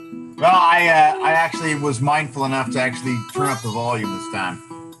Well, I actually was mindful enough to actually turn up the volume this time.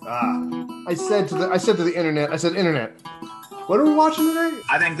 I said to the internet, I said, internet, what are we watching today?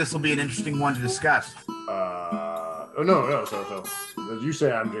 I think this will be an interesting one to discuss. Oh no. So you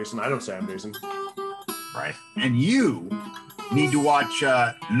say I'm Jason. I don't say I'm Jason. Right. And you need to watch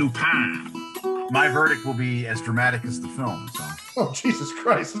Lupin. My verdict will be as dramatic as the film. So. Oh, Jesus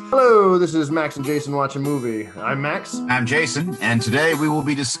Christ. Hello, this is Max and Jason Watch a Movie. I'm Max. I'm Jason, and today we will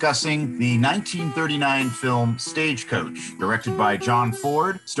be discussing the 1939 film Stagecoach, directed by John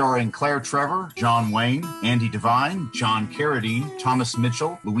Ford, starring Claire Trevor, John Wayne, Andy Devine, John Carradine, Thomas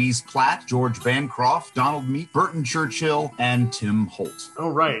Mitchell, Louise Platt, George Bancroft, Donald Meek, Burton Churchill, and Tim Holt. Oh,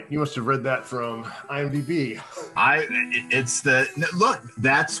 right. You must have read that from IMDb. Look,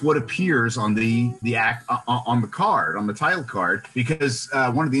 that's what appears on the card, on the title card. Because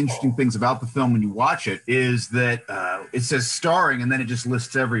one of the interesting things about the film when you watch it is that it says starring and then it just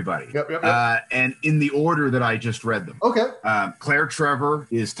lists everybody. Yep. And in the order that I just read them. Okay. Claire Trevor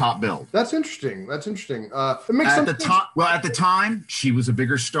is top billed. That's interesting. It makes at the time, she was a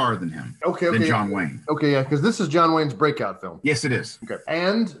bigger star than him. Than John Wayne. Okay, yeah, because this is John Wayne's breakout film. Yes, it is. Okay.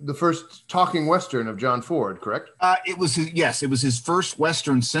 And the first talking Western of John Ford, correct? It was his first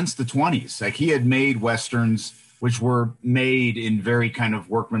Western since the 20s. Like, he had made Westerns which were made in very kind of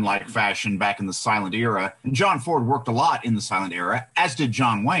workmanlike fashion back in the silent era. And John Ford worked a lot in the silent era, as did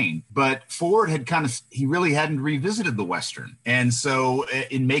John Wayne. But Ford he really hadn't revisited the Western. And so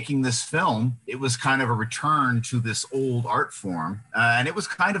in making this film, it was kind of a return to this old art form. And it was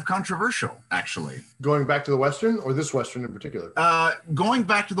kind of controversial, actually. Going back to the Western, or this Western in particular? Going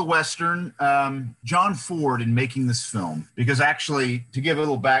back to the Western, John Ford, in making this film, because actually, to give a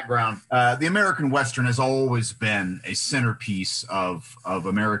little background, the American Western has always been a centerpiece of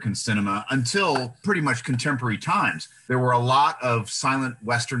American cinema until pretty much contemporary times. There were a lot of silent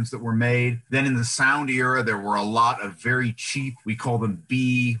Westerns that were made. Then in the sound era, there were a lot of very cheap, we call them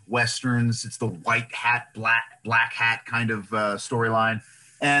B Westerns. It's the white hat, black hat kind of storyline.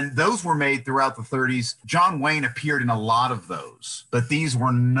 And those were made throughout the 30s. John Wayne appeared in a lot of those, but these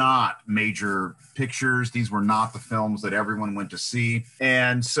were not major pictures. These were not the films that everyone went to see.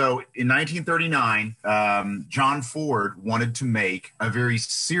 And so in 1939, John Ford wanted to make a very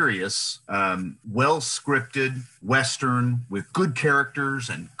serious, well-scripted Western with good characters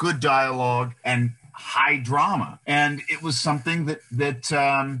and good dialogue and high drama. And it was something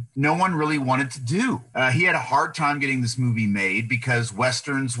that no one really wanted to do. He had a hard time getting this movie made because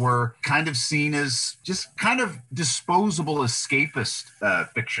Westerns were kind of seen as just kind of disposable escapist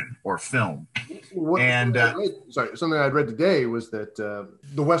fiction or film. Something I'd read today was that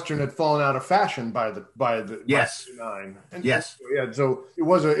the Western had fallen out of fashion by the yes. Yes. So it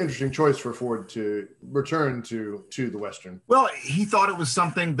was an interesting choice for Ford to return to the Western. Well, he thought it was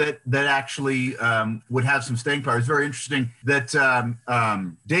something that actually would have some staying power. It's very interesting that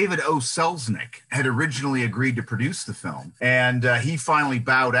David O. Selznick had originally agreed to produce the film, and he finally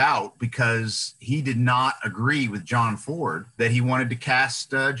bowed out because he did not agree with John Ford that he wanted to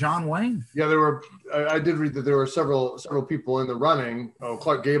cast John Wayne. Yeah, I did read that there were several people in the running. Oh,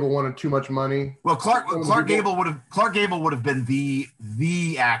 Clark Gable wanted too much money. Well, Clark Gable would have been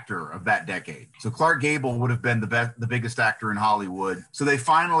the actor of that decade. So Clark Gable would have been the biggest actor in Hollywood. So they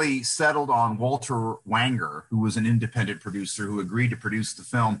finally settled on Walter Wanger, who was an independent producer who agreed to produce the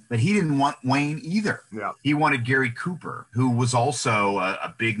film. But he didn't want Wayne either. Yeah. He wanted Gary Cooper, who was also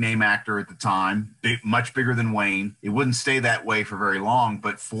a big name actor at the time, much bigger than Wayne. It wouldn't stay that way for very long,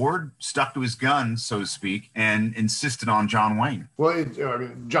 but Ford stuck to his guns, so to speak, and insisted on John Wayne. Well,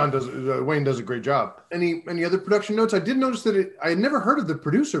 Wayne does a great job. Any other production notes? I did notice that I had never heard of the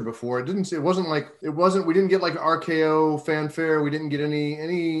producer before. We didn't get like RKO fanfare. We didn't get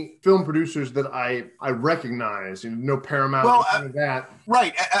any film producers that I recognize. No Paramount. Well, that.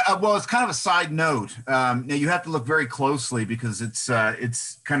 Right. Well, it's kind of a side note. Now you have to look very closely because it's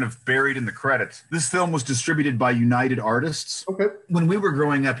kind of buried in the credits. This film was distributed by United Artists. Okay. When we were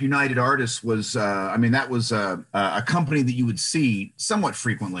growing up, United Artists was, that was a company that you would see somewhat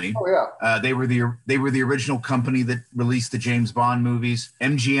frequently. Oh yeah. They were the original company that released the James Bond movies.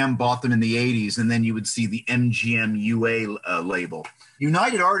 MGM bought them in the 80s, and then you would see the MGM UA label.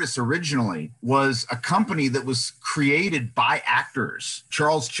 United Artists originally was a company that was created by actors.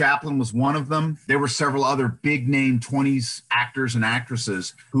 Charles Chaplin was one of them. There were several other big-name 20s actors and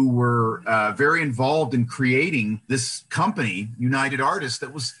actresses who were very involved in creating this company, United Artists,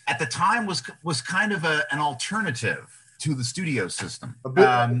 that was at the time was kind of an alternative to the studio system. A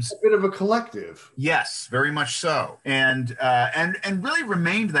bit of a collective. Yes, very much so, and really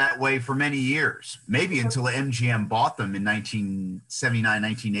remained that way for many years, maybe until MGM bought them in 1979,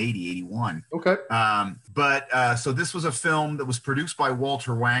 1980, 81. Okay. So this was a film that was produced by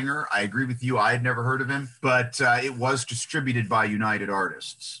Walter Wanger. I agree with you. I had never heard of him, but it was distributed by United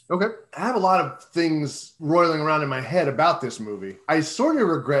Artists. Okay. I have a lot of things roiling around in my head about this movie. I sort of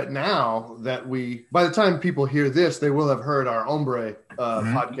regret now that by the time people hear this, they will have heard our Hombre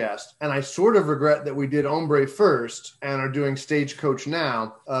podcast. And I sort of regret that we did Hombre first and are doing Stagecoach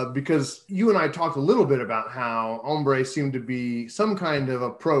now, because you and I talked a little bit about how Hombre seemed to be some kind of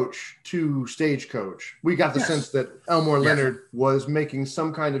approach to Stagecoach. We got the sense that Elmore Leonard was making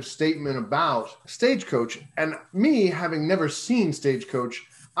some kind of statement about Stagecoach. And me, having never seen Stagecoach,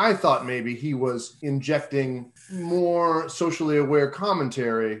 I thought maybe he was injecting more socially aware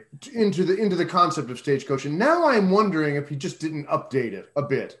commentary into the concept of Stagecoach. And now I'm wondering if he just didn't update it a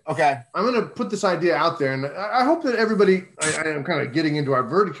bit. Okay. I'm going to put this idea out there, and I hope that everybody, I am kind of getting into our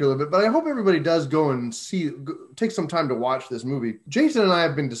verdict here a little bit, but I hope everybody does go and take some time to watch this movie. Jason and I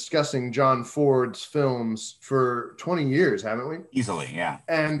have been discussing John Ford's films for 20 years, haven't we? Easily, yeah.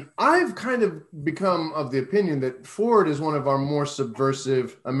 And I've kind of become of the opinion that Ford is one of our more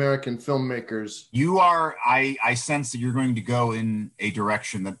subversive American filmmakers. You are, I sense that you're going to go in a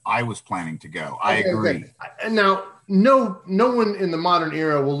direction that I was planning to go. I agree. Okay. And now, no one in the modern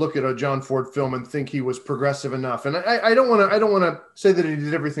era will look at a John Ford film and think he was progressive enough. And I don't want to say that he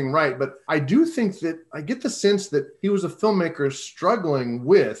did everything right, but I do think that I get the sense that he was a filmmaker struggling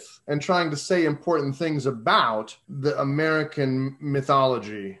with and trying to say important things about the American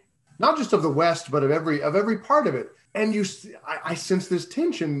mythology, not just of the West, but of every part of it. And I sense this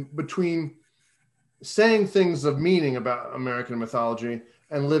tension between saying things of meaning about American mythology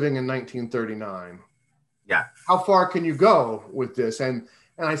and living in 1939. Yeah. How far can you go with this? And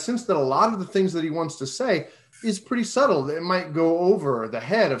I sense that a lot of the things that he wants to say is pretty subtle. It might go over the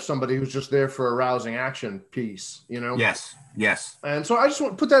head of somebody who's just there for a rousing action piece, you know? Yes. And so I just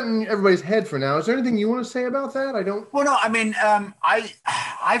want to put that in everybody's head for now. Is there anything you want to say about that? I don't. Well, no, I mean,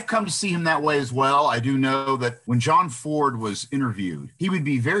 I've come to see him that way as well. I do know that when John Ford was interviewed, he would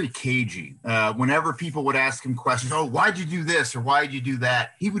be very cagey. Whenever people would ask him questions, oh, why'd you do this or why'd you do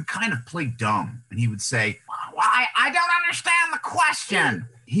that? He would kind of play dumb and he would say, well, I don't understand the question.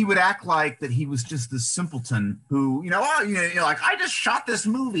 He would act like that he was just this simpleton who, like, I just shot this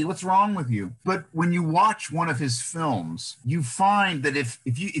movie. What's wrong with you? But when you watch one of his films, you find that if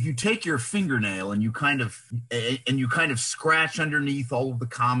you take your fingernail and you kind of scratch underneath all of the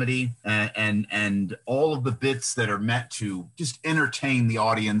comedy and all of the bits that are meant to just entertain the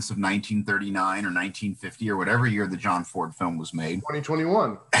audience of 1939 or 1950 or whatever year the John Ford film was made,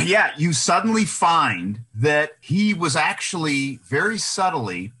 2021. Yeah, you suddenly find that he was actually very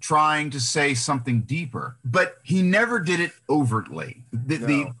subtly trying to say something deeper, but he never did it overtly.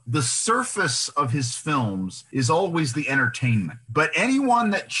 The surface of his films is always the entertainment. But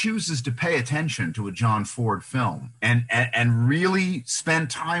anyone that chooses to pay attention to a John Ford film and really spend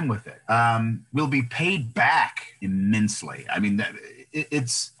time with it will be paid back immensely. I mean,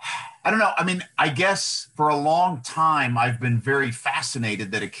 it's, I don't know. I mean, I guess for a long time, I've been very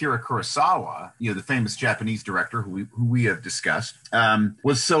fascinated that Akira Kurosawa, the famous Japanese director who we have discussed,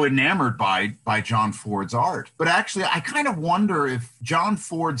 was so enamored by John Ford's art. But actually, I kind of wonder if John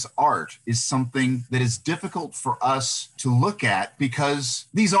Ford's art is something that is difficult for us to look at because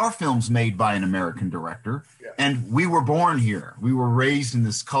these are films made by an American director. Yeah. And we were born here. We were raised in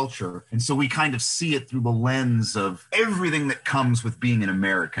this culture. And so we kind of see it through the lens of everything that comes with being an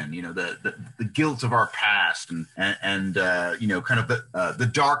American, the guilt of our past and kind of the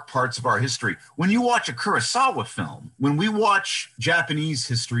dark parts of our history. When you watch a Kurosawa film, when we watch Japanese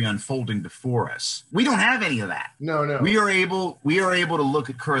history unfolding before us, we don't have any of that. No. We are able to look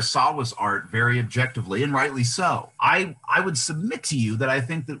at Kurosawa's art very objectively, and rightly so. I would submit to you that I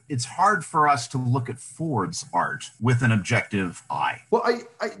think that it's hard for us to look at Ford's art with an objective eye. Well,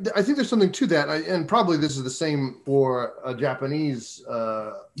 I think there's something to that, and probably this is the same for a Japanese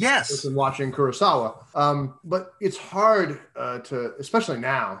person watching Kurosawa. But it's hard to, especially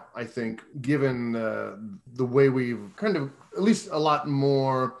now, I think, given the way we've kind of at least a lot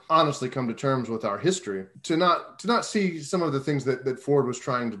more honestly come to terms with our history, to not see some of the things that Ford was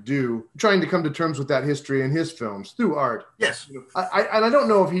trying to come to terms with that history in his films through art. Yes. I don't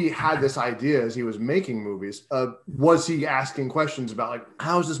know if he had this idea as he was making movies. Was he asking questions about, like,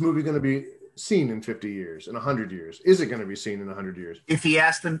 how is this movie going to be seen in 50 years, in 100 years? Is it going to be seen in 100 years? If he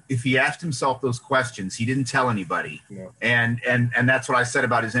asked himself those questions, he didn't tell anybody. No. And that's what I said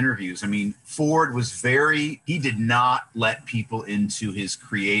about his interviews. I mean, Ford was he did not let people into his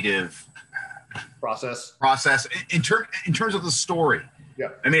creative process in terms of the story. Yeah.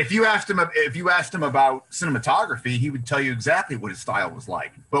 I mean, if you asked him about cinematography, he would tell you exactly what his style was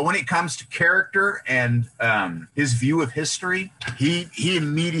like. But when it comes to character and his view of history, he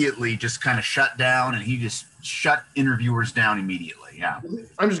immediately just kind of shut down, and he just shut interviewers down immediately. Yeah.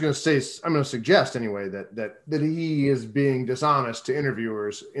 I'm going to suggest anyway that he is being dishonest to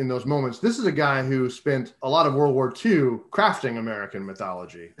interviewers in those moments. This is a guy who spent a lot of World War II crafting American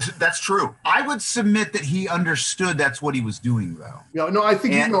mythology. That's true. I would submit that he understood that's what he was doing, though. Yeah, no, I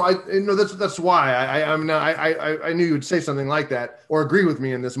think that's why I knew you would say something like that or agree with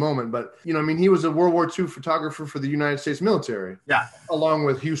me in this moment. But he was a World War II photographer for the United States military. Yeah, along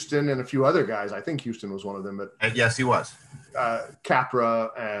with Houston and a few other guys. I think Houston was one of them, but yes, he was.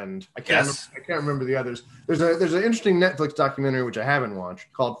 Capra and I can't remember the others. There's an interesting Netflix documentary which I haven't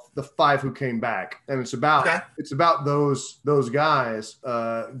watched called The Five Who Came Back, and it's about those guys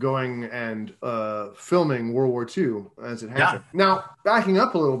going and filming World War II as it happened. Yeah. Now, backing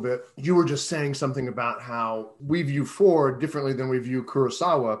up a little bit, you were just saying something about how we view Ford differently than we view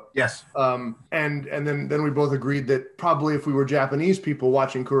Kurosawa. Yes. And then we both agreed that probably if we were Japanese people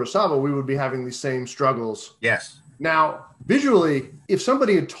watching Kurosawa, we would be having these same struggles. Yes. Now, visually, if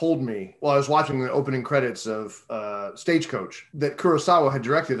somebody had told me while I was watching the opening credits of Stagecoach that Kurosawa had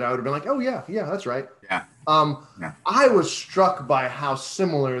directed it, I would have been like, oh, yeah, that's right. Yeah. I was struck by how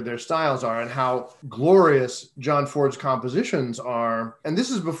similar their styles are and how glorious John Ford's compositions are. And this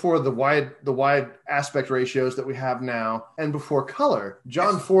is before the wide aspect ratios that we have now and before color.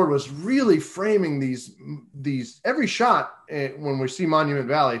 John Ford was really framing these every shot when we see Monument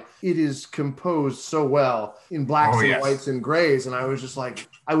Valley, it is composed so well in blacks and whites and grays. And I was just like,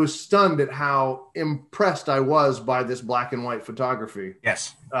 I was stunned at how impressed I was by this black and white photography.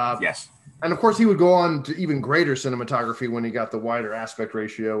 Yes. Yes. And of course, he would go on to even greater cinematography when he got the wider aspect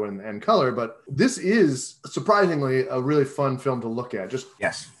ratio and color. But this is surprisingly a really fun film to look at, just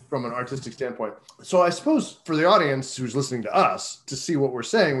from an artistic standpoint. So I suppose for the audience who's listening to us to see what we're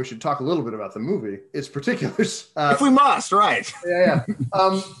saying, we should talk a little bit about the movie, its particulars. If we must, right? Yeah.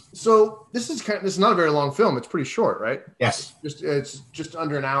 So this is not a very long film. It's pretty short, right? Yes. It's just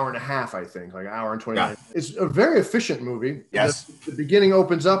under an hour and a half, I think, like an hour and 20 minutes. It's a very efficient movie. Yes. The beginning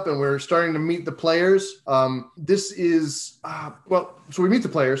opens up and we're starting to meet the players. This is, so we meet the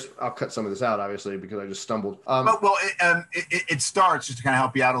players. I'll cut some of this out, obviously, because I just stumbled. It starts, just to kind of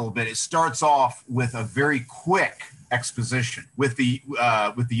help you out a little bit, it starts off with a very quick exposition with the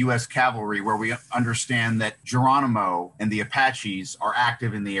U.S. cavalry, where we understand that Geronimo and the Apaches are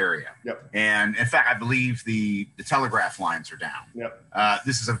active in the area. Yep. And in fact, I believe the telegraph lines are down. Yep.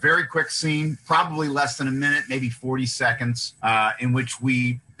 This is a very quick scene, probably less than a minute, maybe 40 seconds, in which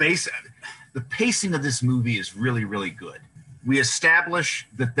the pacing of this movie is really, really good. We establish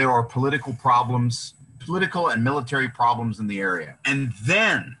that there are political and military problems in the area. And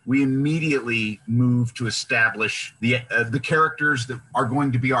then we immediately move to establish the characters that are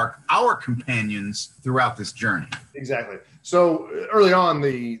going to be our companions throughout this journey. Exactly. So early on,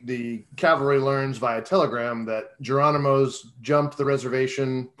 the cavalry learns via telegram that Geronimo's jumped the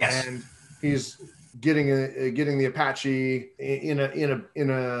reservation and he's getting the Apache in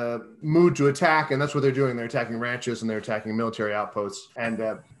a mood to attack, and that's what they're doing. They're attacking ranches and they're attacking military outposts, and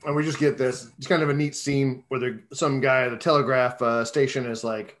we just get this. It's kind of a neat scene where some guy at a telegraph station is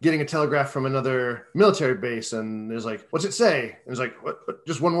like getting a telegraph from another military base, and there's like, "What's it say?" And it's like, "What?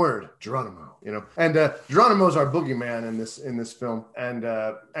 Just one word, Geronimo." And Geronimo's our boogeyman in this film, and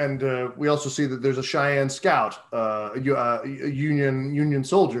we also see that there's a Cheyenne scout, a Union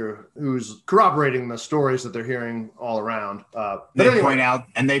soldier who's corroborating the stories that they're hearing all around. They point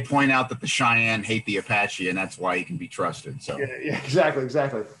out that the Cheyenne hate the Apache, and that's why he can be trusted. So yeah,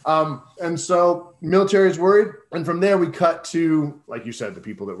 exactly. And so military is worried, and from there we cut to, like you said, the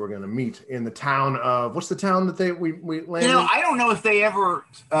people that we're going to meet in the town of, what's the town that we land in? I don't know if they ever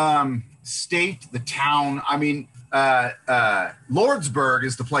state the town. I mean, Lordsburg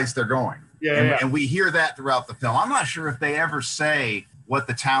is the place they're going. And we hear that throughout the film. I'm not sure if they ever say what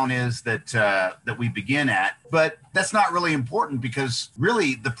the town is that we begin at, but that's not really important, because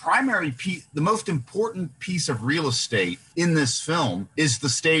really the most important piece of real estate in this film is the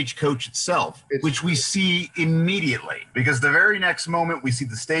stagecoach itself, which we see immediately, because the very next moment we see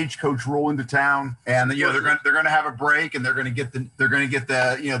the stagecoach roll into town, and they're going to have a break, and they're going to get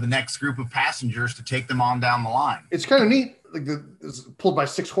the next group of passengers to take them on down the line. It's kind of neat. is pulled by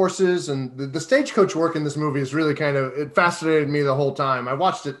 6 horses, and the stagecoach work in this movie is really it fascinated me the whole time. I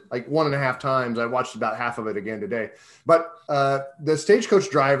watched it like 1.5 times. I watched about half of it again today. But the stagecoach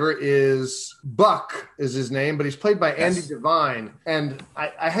driver is Buck is his name, but he's played by Andy Devine. And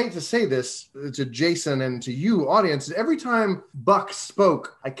I hate to say this to Jason and to you, audience. Every time Buck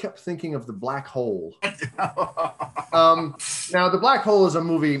spoke, I kept thinking of The Black Hole. Now, The Black Hole is a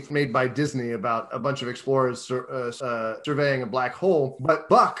movie made by Disney about a bunch of explorers surveying a black hole. But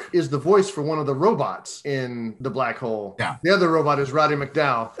Buck is the voice for one of the robots in The Black Hole. Yeah. The other robot is Roddy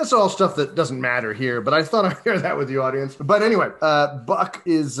McDowell. That's all stuff that doesn't matter here, but I thought I'd share that with you, audience. But anyway, Buck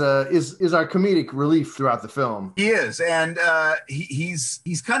is our comedic relief throughout the film. He is, and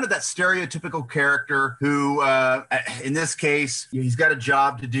he's kind of that stereotypical character who, in this case, he's got a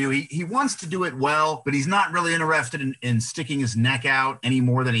job to do. He wants to do it well, but he's not really interested in sticking his neck out any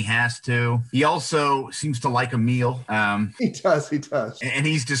more than he has to. He also seems to like a meal. He does. And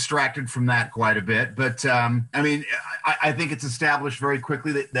he's distracted from that quite a bit. But I mean, I think it's established very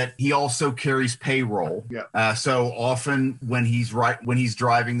quickly that he also carries payroll. Yeah. So often when he's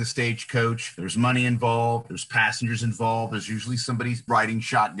driving the stagecoach, there's money involved, there's passengers involved, there's usually somebody riding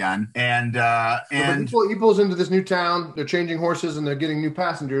shotgun, and he pulls into this new town. They're changing horses and they're getting new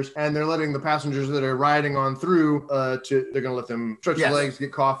passengers, and they're letting the passengers that are riding on through they're going to let them stretch their legs,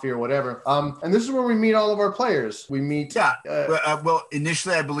 get coffee or whatever. And this is where we meet all of our players. We meet well,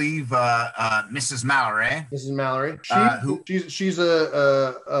 initially I believe Mrs. Mallory. She's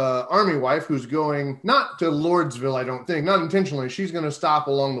a army wife who's going not to Lordsville, I don't think, not intentionally. She's going to stop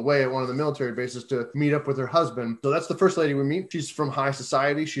along the way at one of the military bases to meet up with her husband. So that's the first lady we meet. She's from high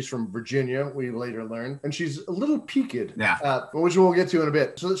society. She's from Virginia, we later learn, and she's a little peaked. Which we'll get to in a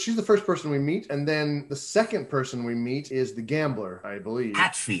bit. So she's the first person we meet, and then the second person we meet is the gambler, I believe. Mr.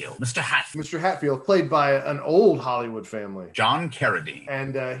 Hatfield. Mr. Hatfield, played by an old Hollywood family, John Carradine,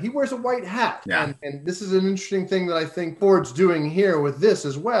 and he wears a white hat. Yeah. And this is an interesting thing that I think Ford's doing here with this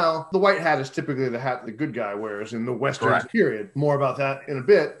as well. The white hat is typically the hat the good guy wears in the Western period. More about that in a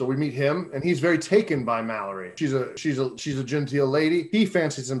bit. So we meet him, and he's very taken by Mallory. She's a genteel lady. He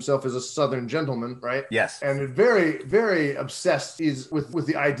fancies himself as a Southern gentleman, right? Yes. And very, very obsessed is with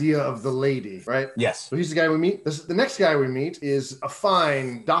the idea of the lady, right? Yes. So he's the guy we meet. The next guy we meet is a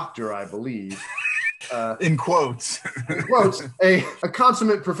fine doctor, I believe. In quotes. A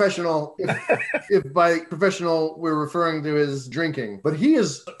consummate professional, if by professional we're referring to his drinking. But he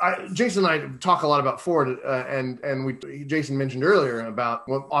is, Jason and I talk a lot about Ford, and Jason mentioned earlier about,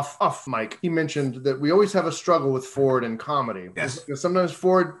 off mic, he mentioned that we always have a struggle with Ford and comedy. Yes. Because sometimes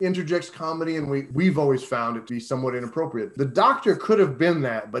Ford interjects comedy, and we've always found it to be somewhat inappropriate. The doctor could have been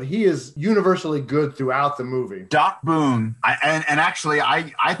that, but he is universally good throughout the movie. Doc Boone, actually,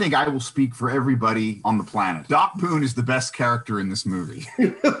 I think I will speak for everybody on the planet. Doc Boone is the best character in this movie. He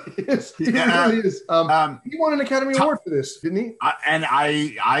really is. He really is. He won an Academy Award for this, didn't he?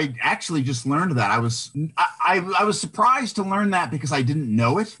 I actually just learned that. I was surprised to learn that because I didn't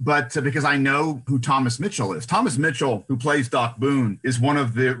know it, but because I know who Thomas Mitchell is. Thomas Mitchell, who plays Doc Boone, is one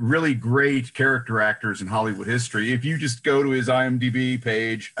of the really great character actors in Hollywood history. If you just go to his IMDb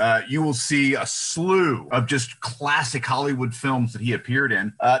page, you will see a slew of just classic Hollywood films that he appeared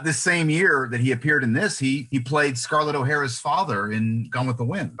in. This same year that he appeared in this, he played Scarlett O'Hara's father in Gone with the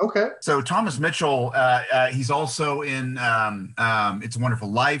Wind. Okay. So Thomas Mitchell, he's also in It's a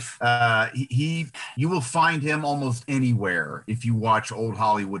Wonderful Life. You will find him almost anywhere if you watch old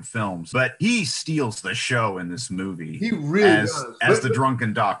Hollywood films. But he steals the show in this movie. He really does. As the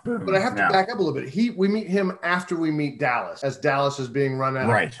drunken Doc Boone. But I have to back up a little bit. We meet him after we meet Dallas, as Dallas is being run out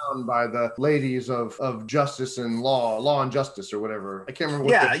of town by the ladies of justice and law and justice or whatever. I can't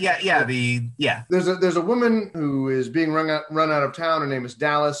remember. There's a woman who is being run out of town. Her name is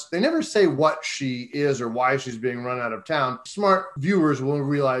Dallas. They never say what she is or why she's being run out of town. Smart viewers will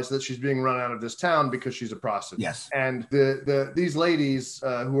realize that she's being run out of this town because she's a prostitute. Yes. And these ladies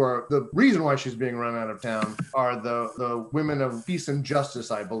who are the reason why she's being run out of town are the women of peace and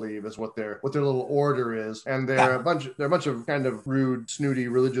justice, I believe, is what their little order is. And they're a bunch of kind of rude, snooty,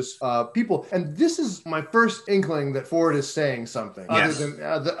 religious people. And this is my first inkling that Ford is saying something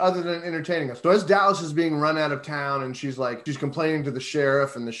other than entertaining us. So as Dallas is being run out of town, and she's complaining to the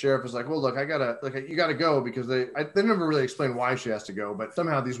sheriff, and the sheriff is like, well, look, you gotta go, because they never really explain why she has to go, but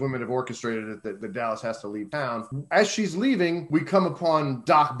somehow these women have orchestrated it that Dallas has to leave town. As she's leaving, we come upon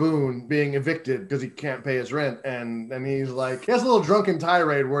Doc Boone being evicted because he can't pay his rent, and he's like, he has a little drunken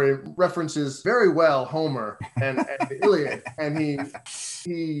tirade where he references very well Homer and the Iliad, and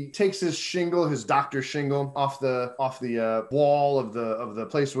he takes his doctor's shingle off the wall of the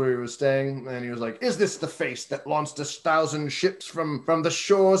place where he was staying, and he he was like, "Is this the face that launched 1,000 ships from the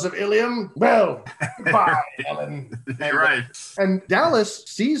shores of Ilium? Well, goodbye, Ellen." And, Right. And Dallas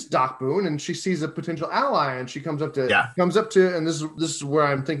sees Doc Boone, and she sees a potential ally, and she comes up to, and this is where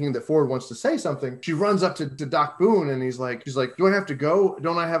I'm thinking that Ford wants to say something. She runs up to Doc Boone, and she's like, "Do I have to go?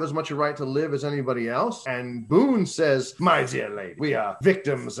 Don't I have as much a right to live as anybody else?" And Boone says, "My dear lady, we are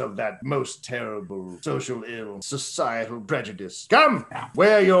victims of that most terrible social ill, societal prejudice. Come,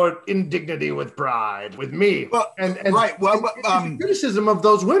 wear your indignity with pride with me." Well, and right. Well, criticism of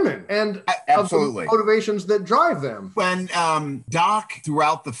those women and absolutely of the motivations that drive them. When Doc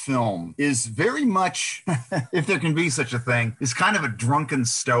throughout the film is very much, if there can be such a thing, is kind of a drunken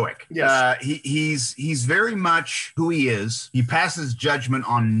stoic. Yes. He's very much who he is. He passes judgment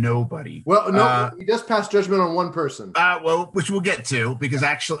on nobody. Well, no, he does pass judgment on one person. Well, which we'll get to, because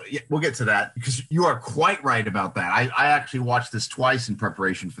actually, we'll get to that, because you are quite right about that. I actually watched this twice in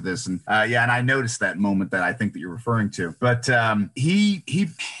preparation for this, and and I noticed that moment that I think that you're referring to. But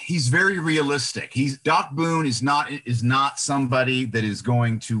he's very realistic. Doc Boone is not somebody that is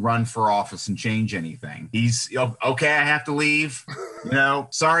going to run for office and change anything. He's okay. I have to leave.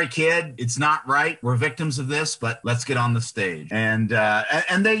 Sorry, kid. It's not right. We're victims of this, but let's get on the stage. And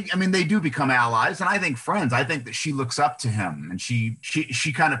they do become allies, and I think friends. I think that she looks up to him, and she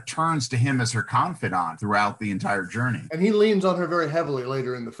kind of turns to him as her confidant throughout the entire journey. And he leans on her very heavily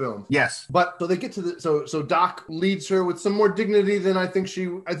later in the film. Yes. But so they get to so Doc leads her with some more dignity than I think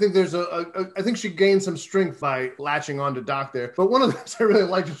she gains some strength by latching on to Doc there. But one of the things I really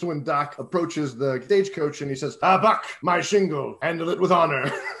liked is when Doc approaches the stagecoach and he says, "Buck, my shingle, handle it with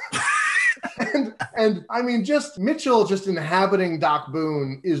honor." And I mean, just Mitchell just inhabiting Doc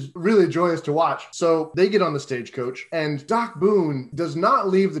Boone is really joyous to watch. So they get on the stagecoach, and Doc Boone does not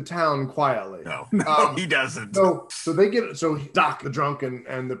leave the town quietly. No, he doesn't. So Doc the drunk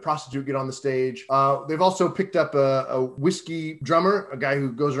and the prostitute get on the stage. They've also picked up a whiskey drummer, a guy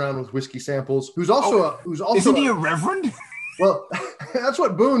who goes around with whiskey samples, who's also isn't he a reverend? Well, that's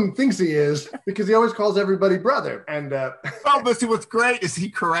what Boone thinks he is, because he always calls everybody brother. And but see, what's great is he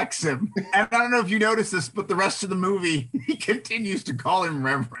corrects him. And I don't know if you noticed this, but the rest of the movie, he continues to call him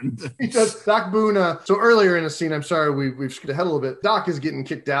Reverend. He does. Doc Boone. So earlier in a scene, I'm sorry, we've skipped ahead a little bit. Doc is getting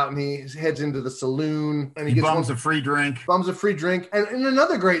kicked out, and he heads into the saloon, and he gets bums a free drink. And in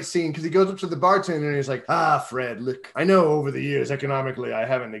another great scine, because he goes up to the bartender and he's like, "Fred, look, I know over the years economically I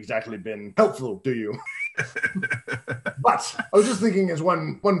haven't exactly been helpful to you." But I was just thinking as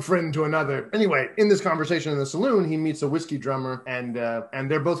one friend to another. Anyway, in this conversation in the saloon, he meets a whiskey drummer, and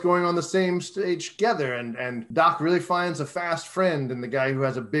they're both going on the same stage together. And Doc really finds a fast friend in the guy who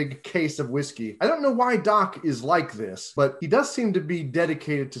has a big case of whiskey. I don't know why Doc is like this, but he does seem to be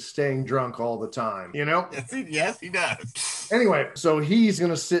dedicated to staying drunk all the time. Yes, he does. Anyway, so he's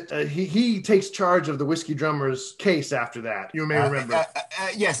gonna sit. He takes charge of the whiskey drummer's case after that. You may remember.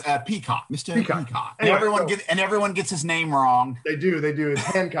 Yes, Peacock, Mr. Peacock. Anyway, everyone gets his name wrong. They do. It's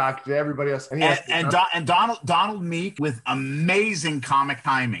Hancock to everybody else. And Donald Meek with amazing comic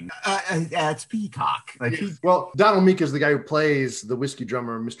timing. It's Peacock. Donald Meek is the guy who plays the whiskey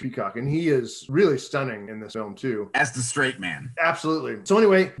drummer, Mr. Peacock, and he is really stunning in this film too. As the straight man. Absolutely. So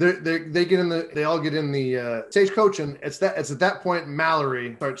anyway, they all get in the stagecoach, and it's at that point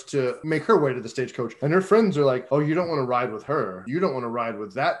Mallory starts to make her way to the stagecoach, and her friends are like, "Oh, you don't want to ride with her. You don't want to ride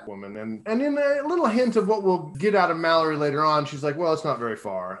with that woman." And in a little hint of what we'll get out of Mallory later on, she's like, "Well, it's not very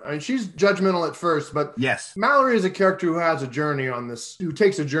far." I mean, she's judgmental at first, but yes, Mallory is a character who has a journey on this,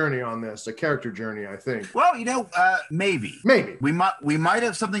 a character journey, I think. Well, maybe we might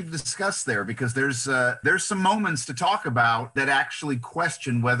have something to discuss there, because there's some moments to talk about that actually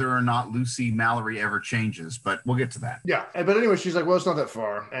question whether or not Lucy Mallory ever changes, but we'll get to that. Yeah, but anyway, she's like, "Well, it's not that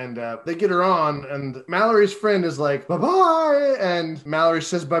far," and they get her on, and Mallory's friend is like, "Bye-bye," and Mallory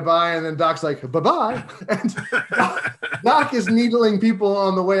says bye-bye, and then Doc's like, "Bye-bye," and Doc is needling people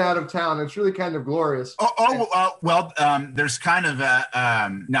on the way out of town. It's really kind of glorious. There's kind of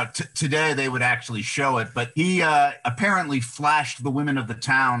now today they would actually show it, but he apparently flashed the women of the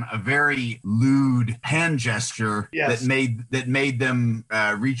town a very lewd hand gesture that made them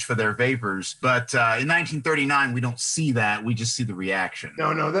reach for their vapors. But in 1939, we don't see that. We just see the reaction.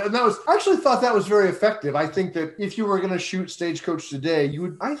 No, that was, I actually thought that was very effective. I think that if you were going to shoot Stagecoach today,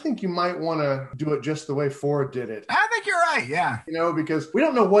 I think you might want to do it just the way Ford did it. I think you're right. Yeah. You know, because we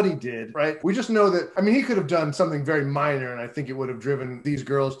don't know what he did, right? We just know that, I mean, he could have done something very minor, and I think it would have driven these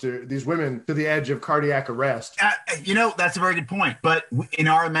women to the edge of cardiac arrest. You know, that's a very good point. But in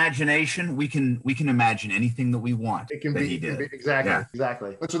our imagination, we can imagine anything that we want. It can that be, he did.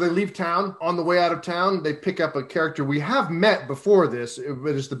 Exactly. And so they leave town. On the way out of town, they pick up a character we have met before this. It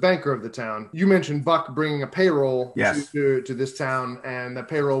is the banker of the town. You mentioned Buck bringing a payroll to this town, and that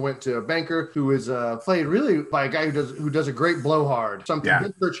payroll went to a banker who is played really by a guy who does a great blowhard.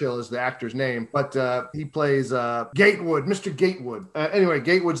 Bill Churchill is the actor's name, but he plays Gatewood, Mr. Gatewood. Anyway,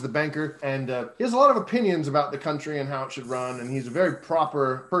 Gatewood's the banker, and he has a lot of opinions about the country and how it should run, and he's a very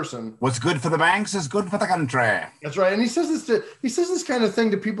proper person. What's good for the banks is good for the country. That's right, and he says this kind of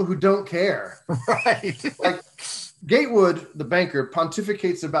thing to people who don't care. Right. Like, Gatewood, the banker,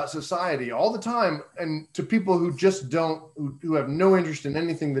 pontificates about society all the time, and to people who just don't, who have no interest in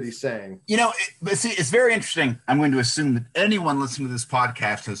anything that he's saying. You know, but see, it's very interesting. I'm going to assume that anyone listening to this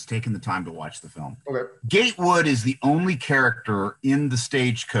podcast has taken the time to watch the film. Okay. Gatewood is the only character in the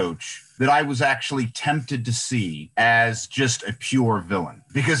Stagecoach that I was actually tempted to see as just a pure villain.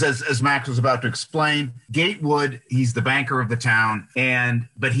 Because as Max was about to explain, Gatewood, he's the banker of the town,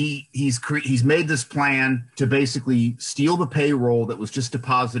 but he's made this plan to basically steal the payroll that was just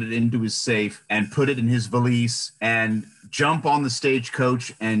deposited into his safe and put it in his valise and jump on the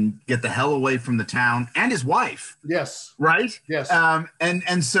Stagecoach and get the hell away from the town and his wife. Yes. Right? Yes.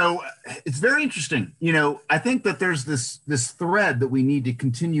 And so it's very interesting. You know, I think that there's this thread that we need to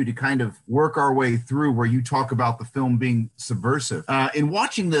continue to kind of work our way through, where you talk about the film being subversive. In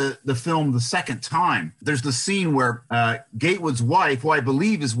watching the film the second time, there's the scene where Gatewood's wife, who I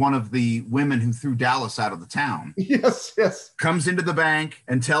believe is one of the women who threw Dallas out of the town. Yes. Comes into the bank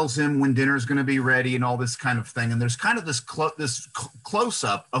and tells him when dinner's going to be ready and all this kind of thing. And there's kind of this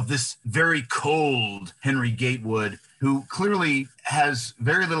close-up of this very cold Henry Gatewood, who clearly has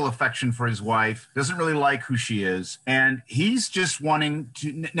very little affection for his wife, doesn't really like who she is, and he's just wanting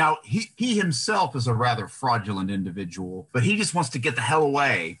to... Now, he himself is a rather fraudulent individual, but he just wants to get the hell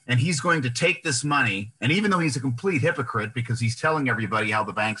away, and he's going to take this money, and even though he's a complete hypocrite because he's telling everybody how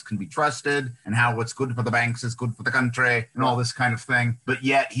the banks can be trusted and how what's good for the banks is good for the country and all this kind of thing, but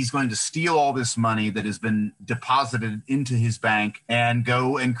yet he's going to steal all this money that has been deposited into his bank and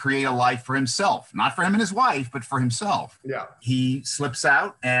go and create a life for himself. Not for him and his wife, but for himself. Yeah. He slips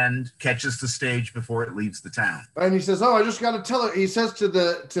out and catches the stage before it leaves the town. And he says, "Oh, I just got to tell her." He says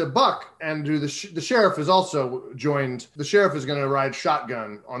to Buck, and the sheriff is also joined. The sheriff is going to ride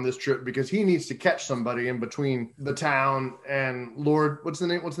shotgun on this trip because he needs to catch somebody in between the town and What's the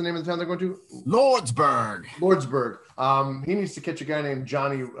name of the town they're going to? Lordsburg. He needs to catch a guy named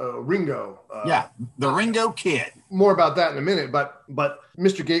Johnny Ringo. The Ringo Kid. More about that in a minute, but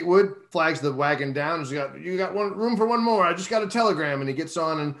Mr. Gatewood flags the wagon down. You got room for one more. I just got a telegram, and he gets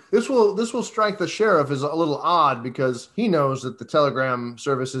on, and this will strike the sheriff as a little odd because he knows that the telegram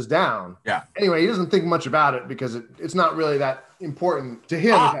service is down. Yeah. Anyway, he doesn't think much about it because it's not really that important to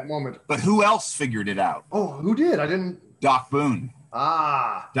him at that moment. But who else figured it out? Oh, who did? I didn't. Doc Boone.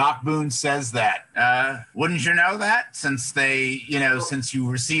 Doc Boone says that. Wouldn't you know that? Since you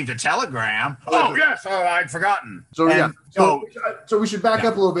received a telegram. Oh, yes. Oh, I'd forgotten. So we should back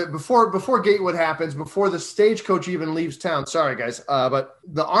up a little bit before Gatewood happens, before the Stagecoach even leaves town. Sorry, guys. But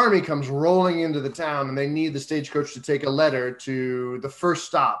the army comes rolling into the town, and they need the Stagecoach to take a letter to the first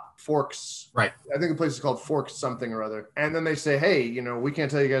stop, Forks. Right. I think the place is called Forks something or other. And then they say, "Hey, we can't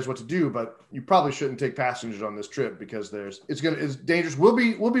tell you guys what to do, but you probably shouldn't take passengers on this trip because it's dangerous. We'll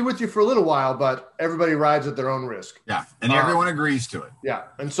be with you for a little while, but everybody rides at their own risk." Yeah, and everyone agrees to it. Yeah,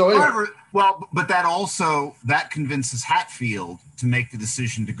 and so anyway. However, but that convinces Hatfield to make the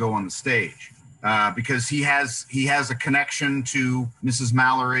decision to go on the stage. Because he has a connection to Mrs.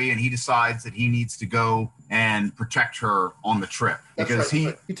 Mallory, and he decides that he needs to go and protect her on the trip because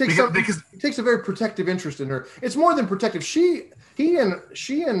he takes a very protective interest in her. It's more than protective. She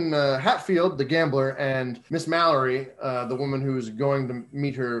and Hatfield, the gambler, and Miss Mallory, the woman who's going to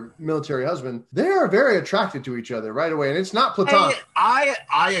meet her military husband, they are very attracted to each other right away, and it's not platonic. I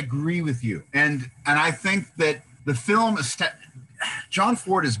agree with you, and I think that the film John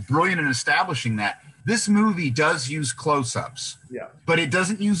Ford is brilliant in establishing that. This movie does use close-ups, but it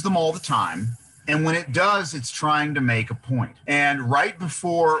doesn't use them all the time. And when it does, it's trying to make a point. And right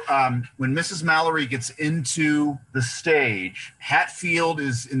before, when Mrs. Mallory gets into the stage, Hatfield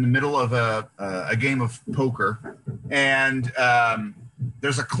is in the middle of a game of poker, and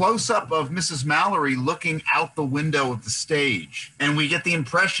there's a close-up of Mrs. Mallory looking out the window of the stage, and we get the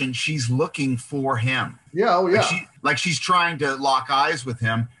impression she's looking for him. Yeah, oh yeah. Like she's trying to lock eyes with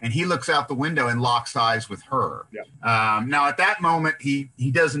him, and he looks out the window and locks eyes with her. Yeah. Now, at that moment, he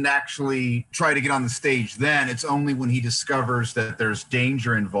doesn't actually try to get on the stage. Then it's only when he discovers that there's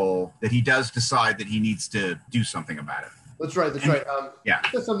danger involved that he does decide that he needs to do something about it. That's right. That's right. Yeah.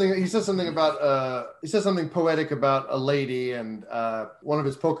 He says something poetic about a lady, and one of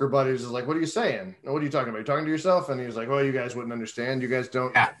his poker buddies is like, "What are you saying? What are you talking about? Are you talking to yourself?" And he's like, "Well, you guys wouldn't understand. You guys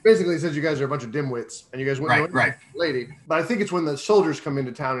don't." Yeah. Basically, he says you guys are a bunch of dimwits, and you guys wouldn't know the lady. But I think it's when the soldiers come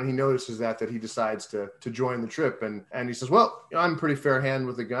into town and he notices that he decides to join the trip, and he says, "Well, I'm a pretty fair hand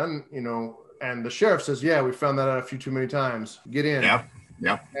with a gun, you know." And the sheriff says, "Yeah, we found that out a few too many times. Get in."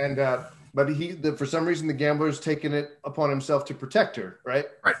 Yep. And but for some reason, the gambler's taken it upon himself to protect her, right?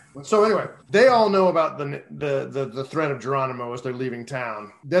 Right. So anyway, they all know about the threat of Geronimo as they're leaving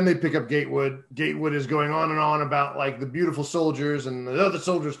town. Then they pick up Gatewood. Gatewood is going on and on about like the beautiful soldiers and the other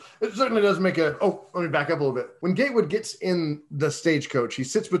soldiers. It certainly does make let me back up a little bit. When Gatewood gets in the stagecoach, he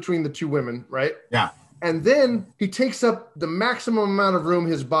sits between the two women, right? Yeah. And then he takes up the maximum amount of room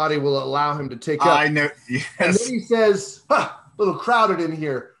his body will allow him to take up. I know. Yes. And then he says, little crowded in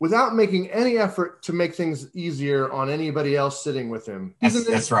here, without making any effort to make things easier on anybody else sitting with him.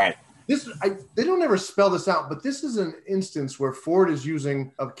 That's right. They don't ever spell this out, but this is an instance where Ford is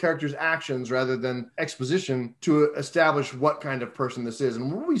using a character's actions rather than exposition to establish what kind of person this is.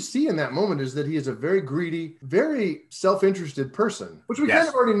 And what we see in that moment is that he is a very greedy, very self-interested person, which we kind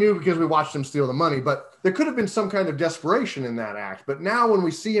of already knew because we watched him steal the money, but there could have been some kind of desperation in that act. But now when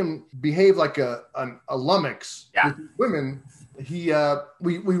we see him behave like a lummox with women,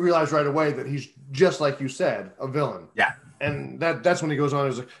 we realize right away that he's just like you said, a villain. Yeah. And that's when he goes on.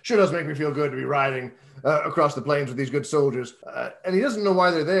 He's like, "Sure does make me feel good to be riding across the plains with these good soldiers." And he doesn't know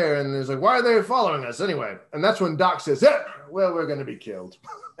why they're there. And he's like, "Why are they following us anyway?" And that's when Doc says, "Well, we're going to be killed."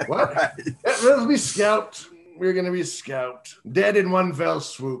 What? We'll be scalped. We're going to be scalped. Dead in one fell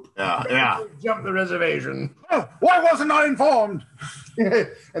swoop. Yeah. Jump the reservation. Why wasn't I informed?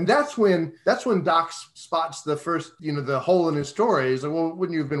 And that's when Doc spots the first, the hole in his story. He's like, "Well,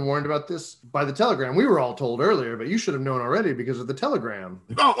 wouldn't you have been warned about this by the telegram? We were all told earlier, but you should have known already because of the telegram."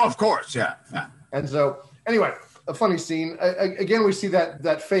 Oh, of course. Yeah. And so anyway, a funny scene. Again, we see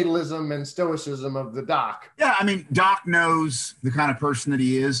that fatalism and stoicism of the Doc. Yeah, I mean, Doc knows the kind of person that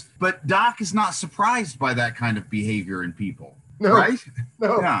he is, but Doc is not surprised by that kind of behavior in people. No, right?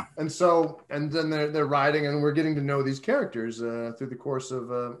 No. Yeah. And then they're riding, and we're getting to know these characters through the course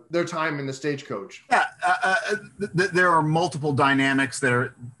of their time in the stagecoach. Yeah, there are multiple dynamics that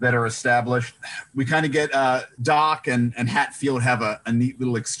are established. We kind of get Doc and Hatfield have a neat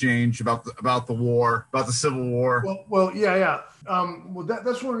little exchange about the war, about the Civil War. Well, yeah.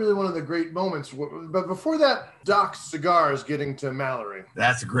 That's really one of the great moments. But before that, Doc's cigar is getting to Mallory.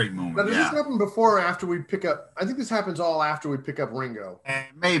 That's a great moment. Now, does this happen before or after we pick up? I think this happens all after we pick up Ringo.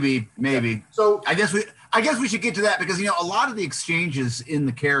 Maybe. Yeah. So I guess we should get to that because a lot of the exchanges in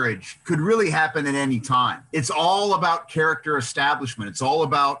the carriage could really happen at any time. It's all about character establishment. It's all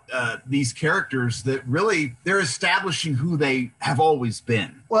about these characters that really they're establishing who they have always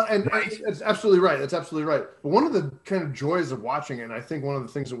been. Well, and it's absolutely right. That's absolutely right. But one of the kind of joys of watching it, and I think one of the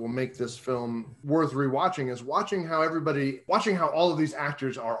things that will make this film worth rewatching is watching how all of these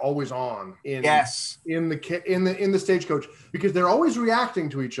actors are always on in the stagecoach, because they're always reacting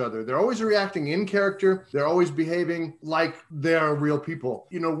to each other. They're always reacting in character. They're always behaving like they're real people.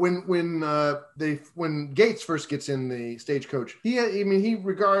 When Gates first gets in the stagecoach, he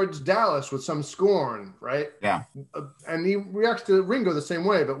regards Dallas with some scorn, right? Yeah. And he reacts to Ringo the same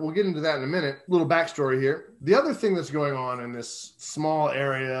way, but we'll get into that in a minute. Little backstory here. The other thing that's going on in this small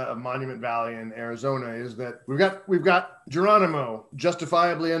area of Monument Valley in Arizona is that we've got Geronimo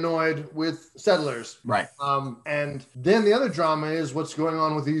justifiably annoyed with settlers. Right. And then the other drama is what's going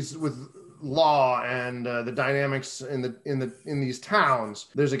on with law and the dynamics in these towns.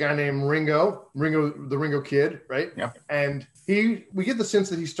 There's a guy named Ringo, the Ringo Kid, right? Yep. And we get the sense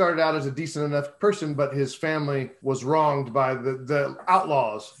that he started out as a decent enough person, but his family was wronged by the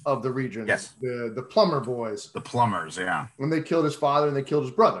outlaws of the region. Yes. The plumber boys. The plumbers, yeah. When they killed his father and they killed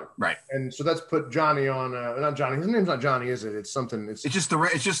his brother. Right. And so that's put Johnny on not Johnny. His name's not Johnny, is it? It's something. It's just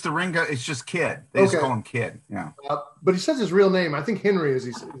the Ringo. It's just Kid. They just call him Kid. Yeah. But he says his real name. I think Henry is.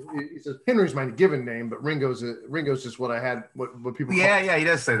 He says Henry's my given name, but Ringo's just what I had. What people. Yeah. He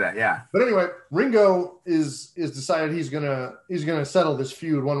does say that. Yeah. But anyway, Ringo is decided he's gonna settle this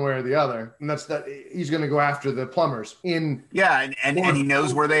feud one way or the other, and that's that he's gonna go after the plumbers in. Yeah, and he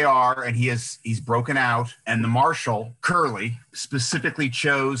knows where they are, and he's broken out, and the marshal Curly specifically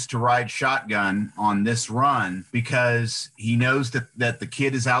chose to ride shotgun on this run because he knows that the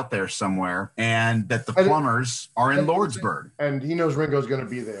kid is out there somewhere and that the plumbers are in Lordsburg. And he knows Ringo's going to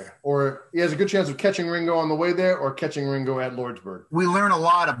be there. Or he has a good chance of catching Ringo on the way there or catching Ringo at Lordsburg. We learn a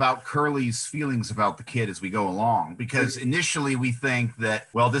lot about Curly's feelings about the kid as we go along, because initially we think that,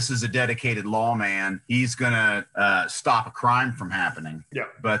 well, this is a dedicated lawman. He's going to stop a crime from happening. Yeah.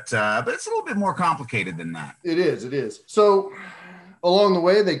 But it's a little bit more complicated than that. It is. So along the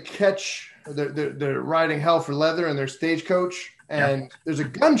way, they're riding hell for leather in their stagecoach. And there's a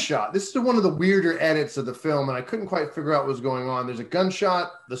gunshot. This is one of the weirder edits of the film, and I couldn't quite figure out what was going on. There's a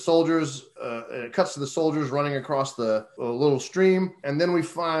gunshot. The soldiers, it cuts to the soldiers running across the little stream, and then we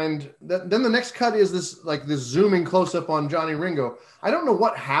find that. Then the next cut is this zooming close up on Johnny Ringo. I don't know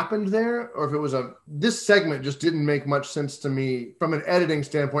what happened there, or if it was this segment just didn't make much sense to me from an editing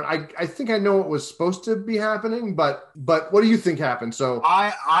standpoint. I think I know what was supposed to be happening, but what do you think happened? So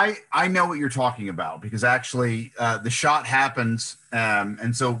I know what you're talking about, because actually the shot happens.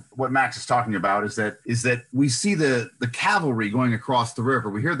 And so what Max is talking about is that we see the cavalry going across the river.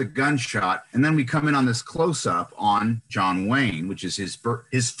 We hear the gunshot, and then we come in on this close-up on John Wayne, which is his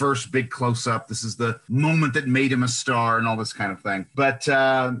first big close-up. This is the moment that made him a star and all this kind of thing. But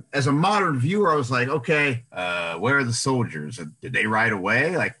as a modern viewer, I was like, okay, where are the soldiers? Did they ride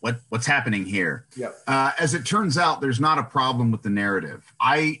away? Like, what's happening here? Yep. As it turns out, there's not a problem with the narrative.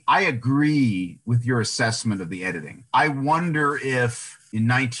 I agree with your assessment of the editing. I wonder if in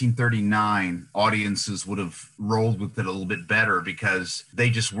 1939, audiences would have rolled with it a little bit better because they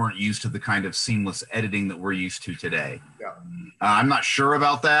just weren't used to the kind of seamless editing that we're used to today. Yeah. I'm not sure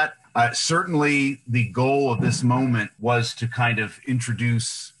about that. Certainly, the goal of this moment was to kind of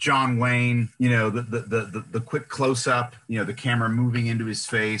introduce John Wayne. You know, the quick close up. You know, the camera moving into his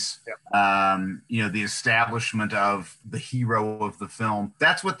face. Yep. You know, the establishment of the hero of the film.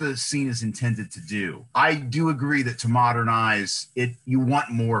 That's what the scene is intended to do. I do agree that to modernize it, you want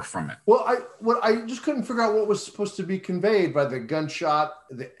more from it. Well, I just couldn't figure out what was supposed to be conveyed by the gunshot.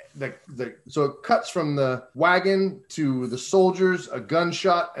 So it cuts from the wagon to the soldiers, a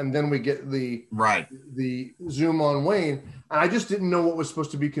gunshot, and then we get the zoom on Wayne. And I just didn't know what was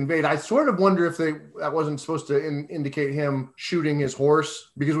supposed to be conveyed. I sort of wonder if that wasn't supposed to indicate him shooting his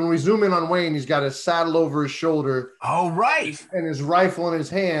horse, because when we zoom in on Wayne, he's got a saddle over his shoulder. Oh, right. And his rifle in his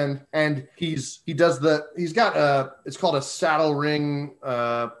hand, and it's called a saddle ring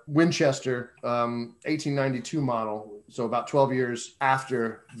Winchester 1892 model. So about 12 years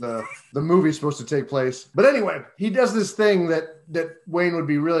after the movie's supposed to take place. But anyway, he does this thing that Wayne would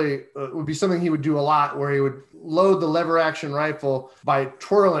be something he would do a lot, where he would load the lever action rifle by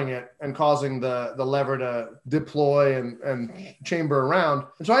twirling it and causing the lever to deploy and chamber around.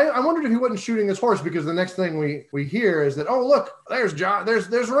 And so I wondered if he wasn't shooting his horse, because the next thing we hear is that, oh, look, there's John,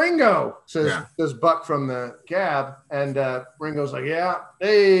 there's Ringo, says Buck from the cab. And Ringo's like, yeah,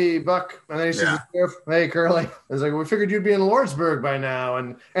 hey, Buck. And then he says, hey, Curly. And he's like, we figured you'd be in Lordsburg by now.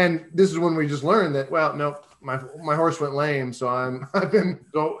 And this is when we just learned that, well, no, my horse went lame, so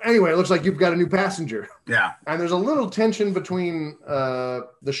anyway, it looks like you've got a new passenger. Yeah. And there's a little tension between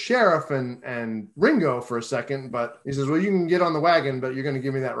the sheriff and Ringo for a second, but he says, well, you can get on the wagon, but you're going to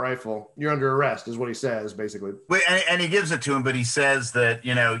give me that rifle. You're under arrest, is what he says, basically. And he gives it to him, but he says that,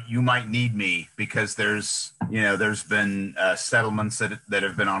 you might need me because there's been settlements that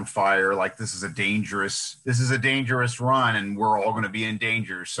have been on fire. Like, this is a dangerous run, and we're all going to be in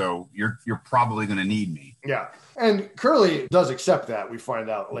danger. So you're probably going to need me. Yeah. And Curly does accept that, we find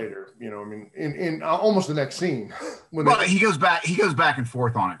out later, in almost the next scene. He goes back and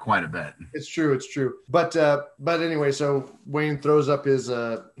forth on it quite a bit. It's true. But anyway, so Wayne throws up his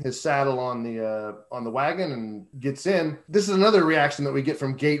saddle on the wagon and gets in. This is another reaction that we get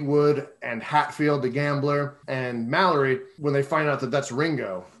from Gatewood and Hatfield, the gambler, and Mallory when they find out that that's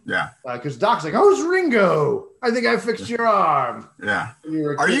Ringo. Yeah. Because Doc's like, "Oh, it's Ringo. I think I fixed your arm." Yeah.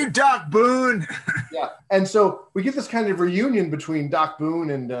 Are you Doc Boone? Yeah. And so we get this kind of reunion between Doc Boone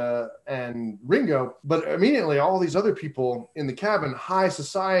and Ringo, but immediately all these other people in the cabin, high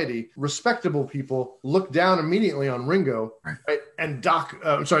society, respectable people, look down immediately on Ringo. Right? And Doc,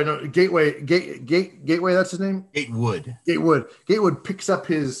 Gateway, that's his name? Gatewood picks up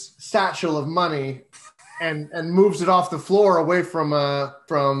his satchel of money and moves it off the floor away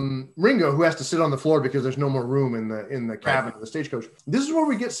from Ringo, who has to sit on the floor because there's no more room in the cabin of the stagecoach. This is where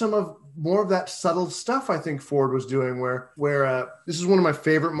we get more of that subtle stuff I think Ford was doing, where this is one of my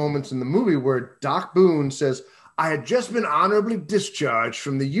favorite moments in the movie, where Doc Boone says, "I had just been honorably discharged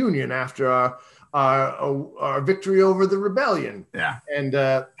from the Union after our victory over the rebellion. Yeah. And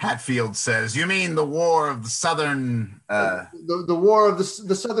Hatfield says, "You mean the war of the Southern?" The war of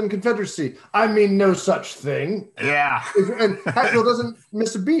the Southern Confederacy. I mean, no such thing. Yeah. And Hatfield doesn't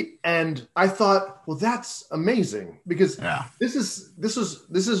miss a beat. And I thought, well, that's amazing, because this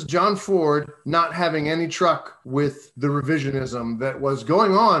is John Ford not having any truck with the revisionism that was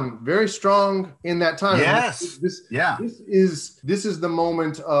going on very strong in that time. Yes. This is the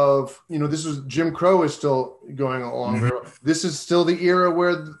moment of, this is Jim Crow is still going along. Mm-hmm. This is still the era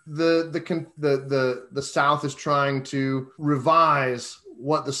where the South is trying to revise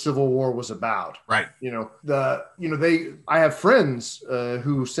what the Civil War was about. Right. I have friends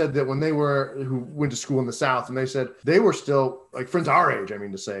who said that who went to school in the South, and they said they were still, like, friends our age, I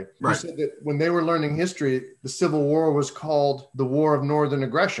mean to say, who said that when they were learning history, the Civil War was called the War of Northern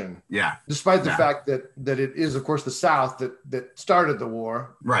Aggression. Yeah. Despite the fact that it is, of course, the South that started the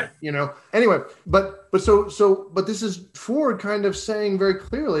war. Right. Anyway, but this is Ford kind of saying very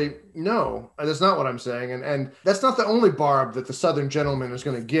clearly, no, that's not what I'm saying. And that's not the only barb that the Southern gentleman is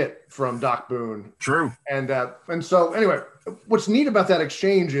going to get from Doc Boone. True. And so anyway, what's neat about that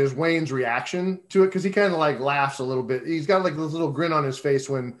exchange is Wayne's reaction to it, because he kind of like laughs a little bit. He's got like this little grin on his face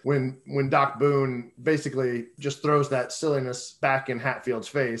when Doc Boone basically just throws that silliness back in Hatfield's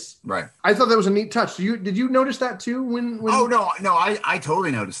face. Right. I thought that was a neat touch. Did you notice that too? When Oh no, I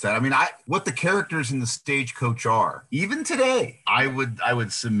totally noticed that. I mean, what the characters in the Stagecoach are, even today, I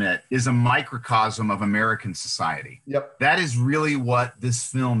would submit, is a microcosm of American society. Yep. That is really what this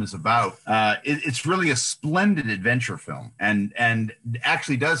film is about. It's really a splendid adventure film, and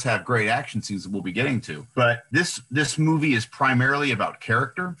actually does have great action scenes that we'll be getting to. But this movie is primarily about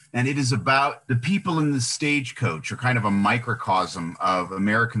character, and it is about the people in the Stagecoach are kind of a microcosm of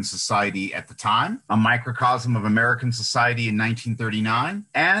American society at the time, a microcosm of American society in 1939,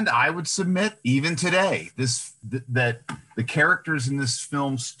 and I would submit even today that the characters in this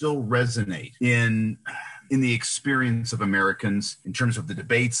film still resonate in the experience of Americans, in terms of the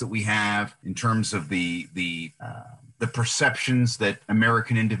debates that we have, in terms of the perceptions that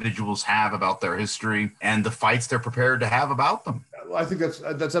American individuals have about their history, and the fights they're prepared to have about them. I think that's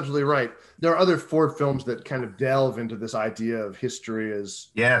absolutely right. There are other Ford films that kind of delve into this idea of history as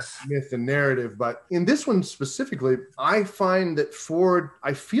myth and narrative. But in this one specifically, I find that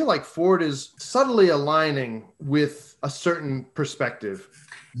I feel like Ford is subtly aligning with a certain perspective.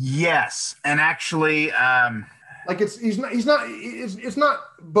 Yes. And actually, like it's not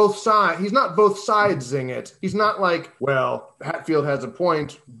both sides. He's not both sidesing it. He's not like, well, Hatfield has a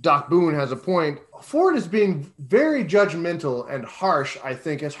point, Doc Boone has a point. Ford is being very judgmental and harsh, I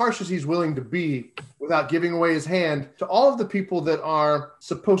think, as harsh as he's willing to be without giving away his hand to all of the people that are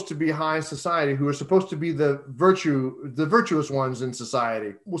supposed to be high society, who are supposed to be the virtuous ones in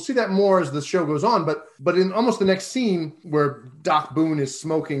society. We'll see that more as the show goes on, but in almost the next scene where Doc Boone is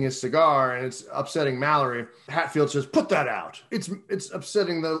smoking his cigar and it's upsetting Mallory, Hatfield says, "Put that out. It's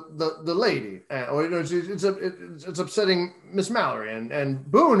upsetting the lady, or it's upsetting Miss Mallory."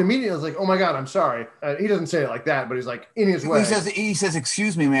 And Boone immediately is like, "Oh my God, I'm sorry." He doesn't say it like that, but he's like, in his way. He says,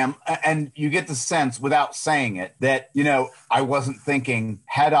 "Excuse me, ma'am," and you get the sense, without saying it, that I wasn't thinking.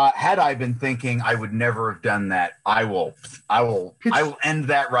 Had I been thinking, I would never have done that. I will end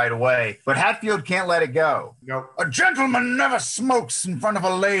that right away. But Hatfield can't let it go. Nope. A gentleman never smokes in front of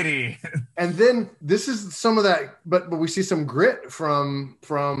a lady. And then this is some of that, but we see some grit from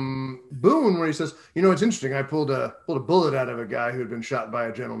Boone, where he says, "It's interesting. I pulled a bullet out of a guy who had been shot by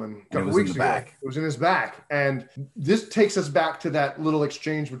a gentleman a couple weeks ago. Back. It was in his back." And this takes us back to that little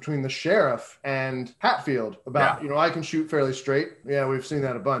exchange between the sheriff and Hatfield about, I can shoot fairly straight. Yeah, we've seen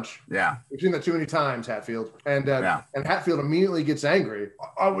that a bunch. Yeah. We've seen that too many times, Hatfield. And Hatfield immediately gets angry.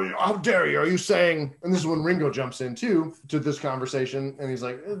 How dare you? Are you saying, and this is when Ringo jumps in too, to this conversation, and he's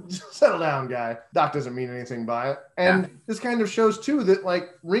like, "Settle down, guy. Doc doesn't mean anything by it." And this kind of shows too that, like,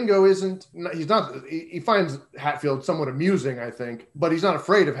 Ringo he finds Hatfield somewhat amusing, I think, but he's not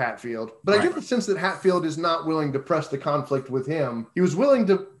afraid of Hatfield. But I get the sense that Hatfield is not willing to press the conflict with him. He was willing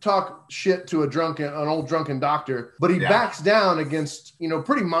to talk shit to an old drunken doctor, but he backs down against,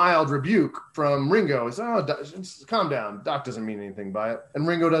 pretty mild rebuke from Ringo. He says, calm down. Doc doesn't mean anything by it. And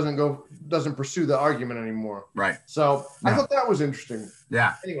Ringo doesn't pursue the argument anymore. Right. So I thought that was interesting.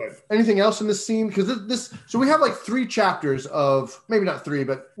 Yeah. Anyway, anything else in this scene? Because so we have like 3 chapters of, maybe not 3,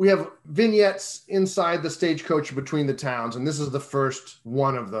 but we have vignettes inside the Stagecoach between the towns, and this is the first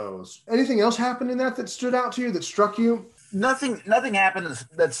one of those. Anything else happened in that stood out to you, that struck you? Nothing happened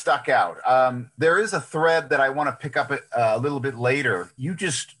that stuck out. There is a thread that I want to pick up a little bit later. You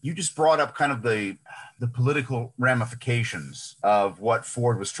just brought up kind of the the political ramifications of what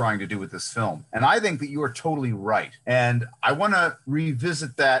Ford was trying to do with this film. And I think that you are totally right. And I want to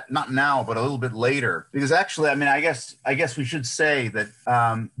revisit that, not now, but a little bit later, because actually, I mean, I guess we should say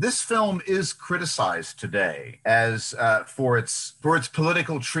that this film is criticized today as for its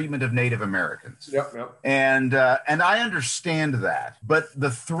political treatment of Native Americans. Yep. And I understand that, but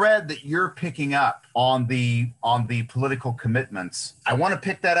the thread that you're picking up on the political commitments, I want to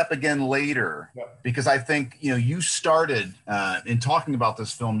pick that up again later, because I think you started in talking about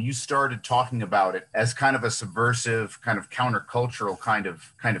this film. You started talking about it as kind of a subversive, kind of countercultural kind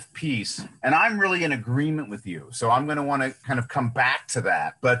of piece, and I'm really in agreement with you. So I'm going to want to kind of come back to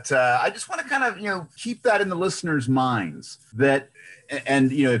that, but I just want to kind of keep that in the listeners' minds that.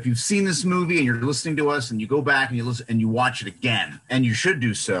 And if you've seen this movie and you're listening to us and you go back and you listen and you watch it again, and you should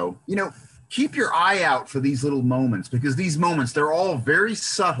do so, keep your eye out for these little moments, because these moments, they're all very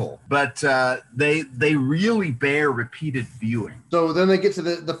subtle, but they really bear repeated viewing. So then they get to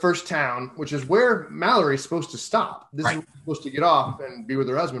the first town, which is where Mallory's supposed to stop. This is where she's supposed to get off and be with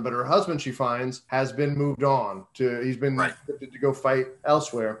her husband, but her husband, she finds, has been moved on he's been accepted to go fight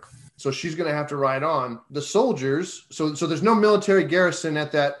elsewhere. So she's going to have to ride on. The soldiers, so there's no military garrison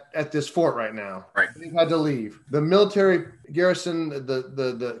at this fort right now. Right. They've had to leave. The military garrison,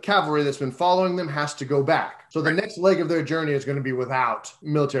 the cavalry that's been following them has to go back. So the next leg of their journey is going to be without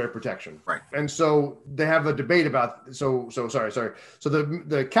military protection. Right. And so they have a debate about, sorry. So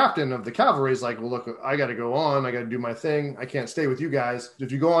the captain of the cavalry is like, well, look, I got to go on. I got to do my thing. I can't stay with you guys.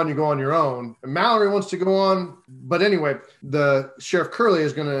 If you go on your own. And Mallory wants to go on. But anyway, the Sheriff Curley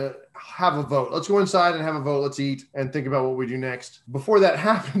is going to have a vote. Let's go inside and have a vote. Let's eat and think about what we do next. Before that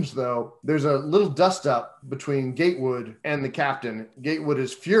happens, though, there's a little dust up between Gatewood and the captain. Gatewood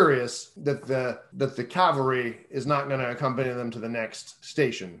is furious that the cavalry is not going to accompany them to the next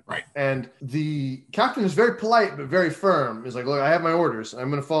station. Right. And the captain is very polite but very firm. He's like, look, I have my orders. I'm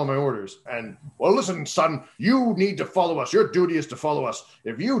going to follow my orders. And, well, listen, son, you need to follow us. Your duty is to follow us.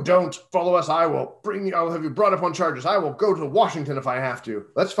 If you don't follow us, I'll have you brought up on charges. I will go to Washington if I have to.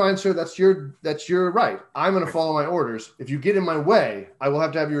 That's fine, sir. That's your right. I'm going to follow my orders. If you get in my way, I will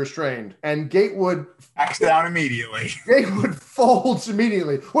have to have you restrained. And Gatewood backs down immediately. Gatewood folds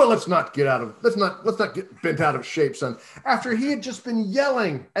immediately. Well, let's not get bent out of shape, son. After he had just been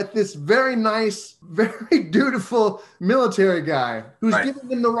yelling at this very nice, very dutiful military guy who's giving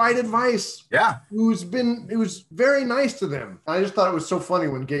them the right advice. Yeah. Who's very nice to them. I just thought it was so funny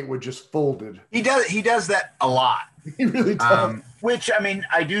when Gatewood just folded. He does that a lot. He really does. Which, I mean,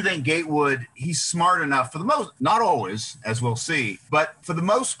 I do think Gatewood, he's smart enough for the most, not always, as we'll see, but for the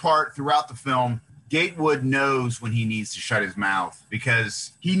most part throughout the film, Gatewood knows when he needs to shut his mouth,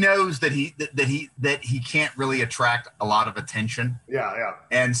 because he knows that he can't really attract a lot of attention. Yeah.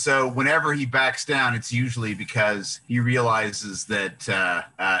 And so whenever he backs down, it's usually because he realizes that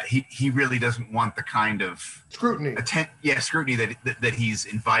he really doesn't want the kind of scrutiny. Scrutiny that he's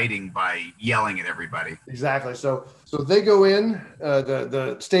inviting by yelling at everybody. Exactly. So they go in.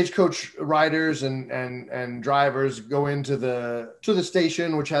 The stagecoach riders and drivers go into the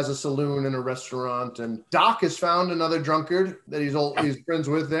station, which has a saloon and a restaurant. And Doc has found another drunkard that he's friends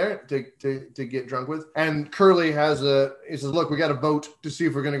with there to get drunk with. And Curly he says, look, we got a vote to see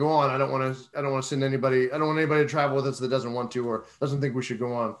if we're going to go on. I don't want to send anybody. I don't want anybody to travel with us that doesn't want to or doesn't think we should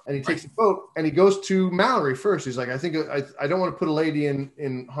go on. And he takes the vote and he goes to Mallory first. He's like, I think I don't want to put a lady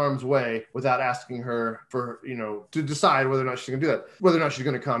in harm's way without asking her for, to decide whether or not she's going to do that, whether or not she's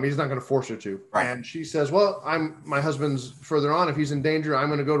going to come. He's not going to force her to. Right. And she says, well, my husband's further on. If he's in danger, I'm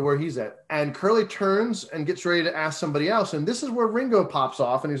going to go to where he's at. And Curly turns and gets ready to ask somebody else. And this is where Ringo pops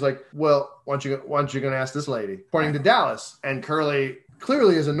off and he's like, well, why aren't you going to ask this lady? Pointing to Dallas. And Curly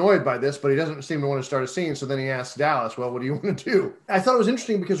clearly is annoyed by this, but he doesn't seem to want to start a scene. So then he asks Dallas, well, what do you want to do? I thought it was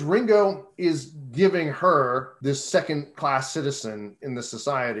interesting because Ringo is giving her, this second-class citizen in the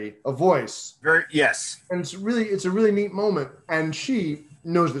society, a voice. Yes. And it's a really neat moment. And she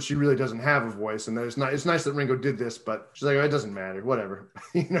knows that she really doesn't have a voice. And that it's nice that Ringo did this, but she's like, oh, it doesn't matter. Whatever.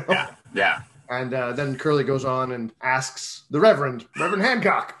 Yeah. And then Curly goes on and asks the Reverend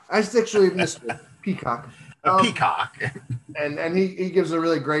Hancock. I actually missed it. Peacock. Peacock. and he gives a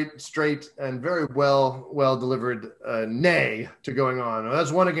really great, straight, and very well delivered nay to going on. Well,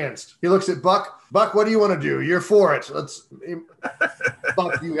 that's one against. He looks at Buck. Buck, what do you want to do? You're for it.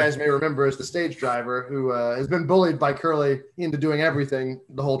 Buck, you guys may remember, is the stage driver who has been bullied by Curly into doing everything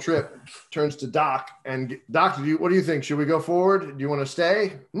the whole trip. Turns to Doc, and Doc, what do you think? Should we go forward? Do you want to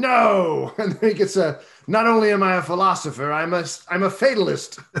stay? No. And then he gets not only am I a philosopher, I'm a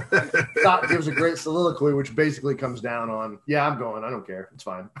fatalist. Doc gives a great soliloquy, which basically comes down on, yeah, I'm going. I don't care. It's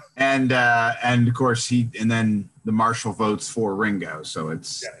fine. And of course then the marshal votes for Ringo. So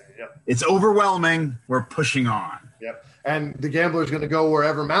it's overwhelming. We're pushing on. Yep. And the gambler's going to go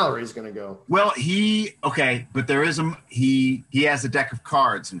wherever Mallory's going to go. Well, but there is he has a deck of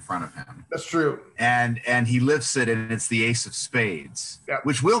cards in front of him. That's true. And he lifts it, and it's the ace of spades,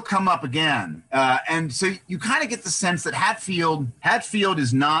 which will come up again. And so you kind of get the sense that Hatfield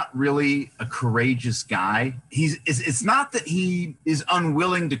is not really a courageous guy. It's not that he is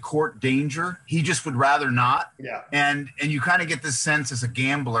unwilling to court danger. He just would rather not. Yeah. And you kind of get this sense as a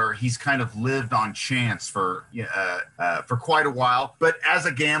gambler, he's kind of lived on chance for quite a while. But as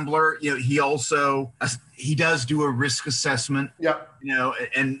a gambler, he also he does do a risk assessment. Yeah.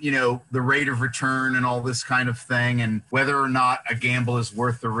 And the rate of return and all this kind of thing, and whether or not a gamble is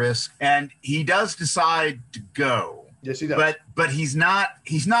worth the risk. And he does decide to go. Yes, he does. But he's not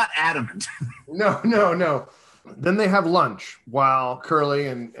adamant. No. Then they have lunch while Curly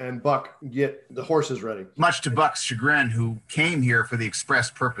and Buck get the horses ready. Much to Buck's chagrin, who came here for the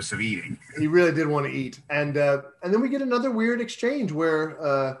express purpose of eating. He really did want to eat. And then we get another weird exchange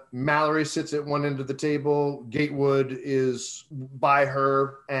where Mallory sits at one end of the table. Gatewood is by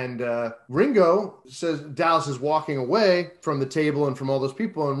her. And Ringo says Dallas is walking away from the table and from all those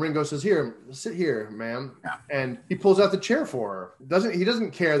people. And Ringo says, "Here, sit here, ma'am." Yeah. And he pulls out the chair for her. He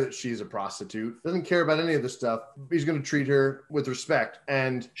doesn't care that she's a prostitute. Doesn't care about any of this stuff. He's going to treat her with respect.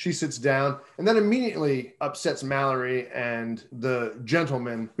 And she sits down, and that immediately upsets Mallory and the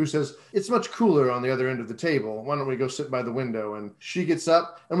gentleman, who says, "It's much cooler on the other end of the table. Why don't we go sit by the window?" And she gets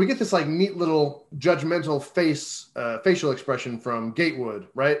up, and we get this neat little judgmental facial expression from Gatewood,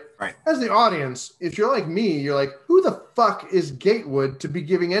 right? Right. As the audience, if you're like me, you're like, who the fuck is Gatewood to be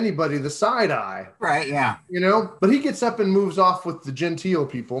giving anybody the side eye? Right, yeah. But he gets up and moves off with the genteel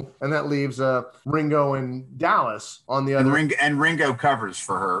people, and that leaves Ringo and Dallas on the other. And Ringo covers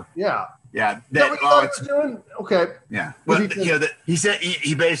for her. Yeah. Yeah. It's doing? Okay. Yeah. Well,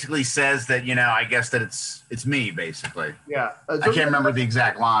 he basically says that, I guess that it's me, basically. Yeah. I can't remember the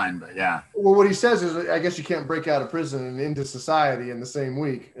exact line, but yeah. Well, what he says is, I guess you can't break out of prison and into society in the same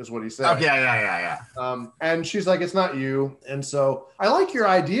week, is what he said. Okay, yeah. And she's like, "It's not you." And so I like your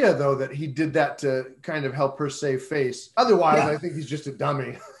idea, though, that he did that to kind of help her save face. Otherwise, I think he's just a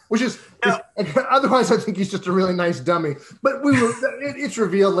dummy. Otherwise, I think he's just a really nice dummy. But it's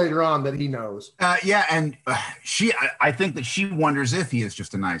revealed later on that he knows. And I think that she wonders if he is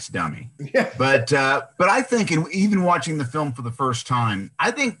just a nice dummy. Yeah. But I think, even watching the film for the first time,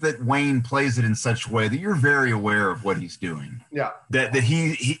 I think that Wayne plays it in such a way that you're very aware of what he's doing. Yeah. That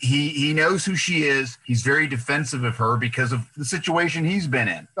he knows who she is. He's very defensive of her because of the situation he's been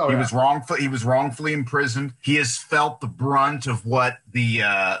in. He was wrongfully imprisoned. He has felt the brunt of what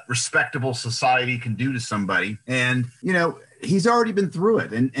the respectable society can do to somebody, and he's already been through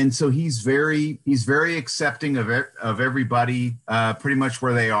it, and so he's very accepting of everybody, pretty much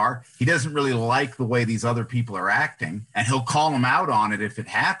where they are. He doesn't really like the way these other people are acting, and he'll call them out on it if it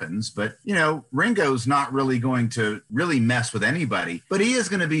happens. But Ringo's not really going to really mess with anybody, but he is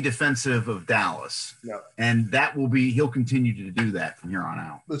going to be defensive of Dallas. Yeah. And he'll continue to do that from here on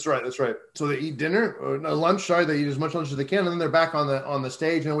out. That's right. So they eat lunch. They eat as much lunch as they can, and then they're back on the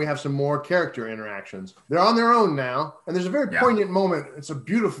stage, and we have some more character interactions. They're on their own now, and there's a very poignant moment. It's a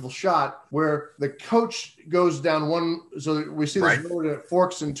beautiful shot where the coach goes down one. So we see this road at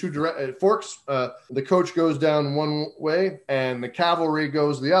forks in forks. The coach goes down one way, and the cavalry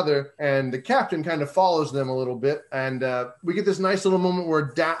goes the other, and the captain kind of follows them a little bit. And we get this nice little moment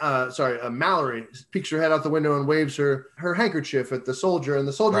where Mallory peeks her head out the window and waves her handkerchief at the soldier, and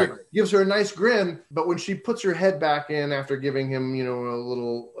the soldier gives her a nice grin. But when she puts her head back in after giving him, a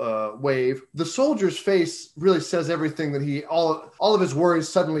little wave, the soldier's face really says everything that all of his worries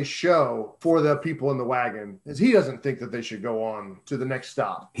suddenly show for the people in the wagon. Is he doesn't think that they should go on to the next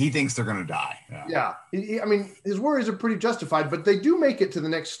stop. He thinks they're going to die. Yeah. His worries are pretty justified, but they do make it to the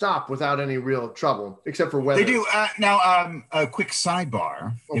next stop without any real trouble, except for weather. They do. Now, a quick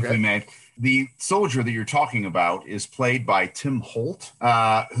sidebar, if we may. the soldier that you're talking about is played by Tim Holt,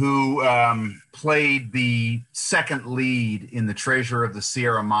 who played the second lead in The Treasure of the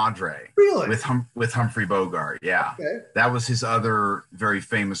Sierra Madre. Really? With Humphrey Bogart. Yeah. Okay. That was his other very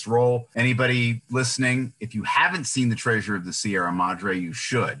famous role. Anybody listening, if you haven't seen The Treasure of the Sierra Madre, you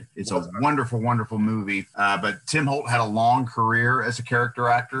should. It's a wonderful, wonderful movie. But Tim Holt had a long career as a character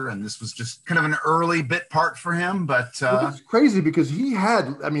actor, and this was just kind of an early bit part for him. But it's crazy because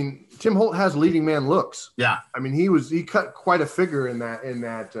Tim Holt has leading man looks. Yeah. I mean, he cut quite a figure in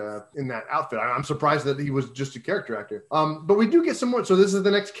that outfit. I'm surprised that he was just a character actor. But we do get some more. So this is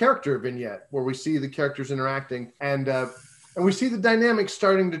the next character vignette where we see the characters interacting, and we see the dynamics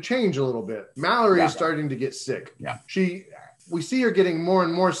starting to change a little bit. Mallory is starting to get sick. Yeah. We see her getting more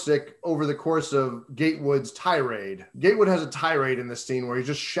and more sick over the course of Gatewood's tirade. Gatewood has a tirade in this scene where he's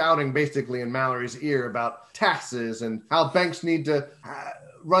just shouting basically in Mallory's ear about taxes and how banks need to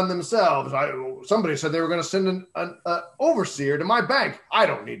run themselves. Somebody said they were going to send an overseer to my bank. I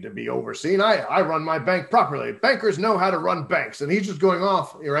don't need to be overseen. I run my bank properly. Bankers know how to run banks. And he's just going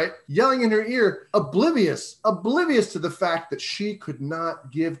off, right? Yelling in her ear, oblivious to the fact that she could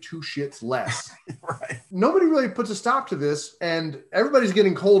not give two shits less. Right. Nobody really puts a stop to this. And everybody's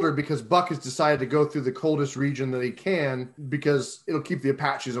getting colder because Buck has decided to go through the coldest region that he can because it'll keep the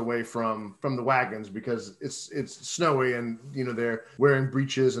Apaches away from the wagons because it's snowy and, they're wearing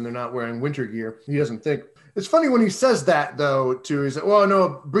breeches and they're not wearing winter gear. He doesn't think. It's funny when he says that, though, too. He's like, well,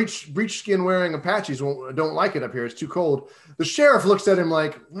 no, breech skin wearing Apaches don't like it up here. It's too cold. The sheriff looks at him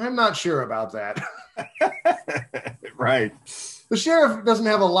like, I'm not sure about that. Right. The sheriff doesn't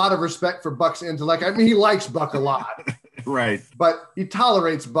have a lot of respect for Buck's intellect. I mean, he likes Buck a lot. Right. But he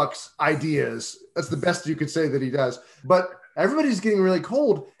tolerates Buck's ideas. That's the best you could say that he does. But everybody's getting really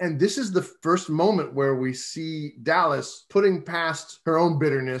cold, and this is the first moment where we see Dallas putting past her own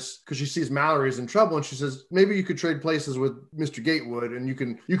bitterness because she sees Mallory's in trouble, and she says, maybe you could trade places with Mr. Gatewood, and you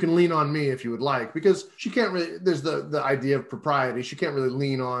can lean on me if you would like, because she can't really, there's the idea of propriety. She can't really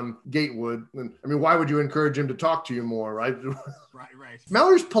lean on Gatewood. And, I mean, why would you encourage him to talk to you more, right? Right.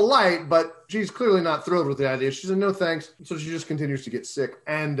 Mallory's polite, but she's clearly not thrilled with the idea. She said, no, thanks. So she just continues to get sick.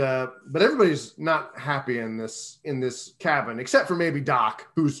 And, but everybody's not happy in this cabin, except for maybe Doc,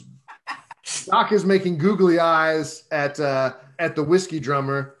 Doc is making googly eyes at the whiskey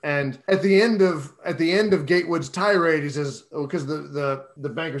drummer. And at the end of Gatewood's tirade, he says, because the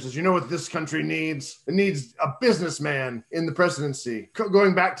banker says, you know what this country needs? It needs a businessman in the presidency.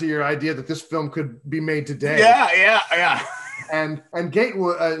 Going back to your idea that this film could be made today. Yeah. And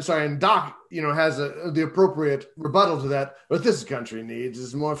Gatewood, and Doc, has the appropriate rebuttal to that. What this country needs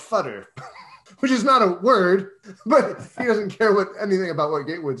is more fudder, which is not a word, but he doesn't care anything about what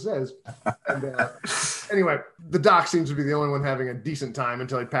Gatewood says. And anyway, the Doc seems to be the only one having a decent time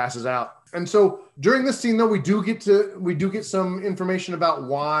until he passes out. And so during this scene, though, we do get some information about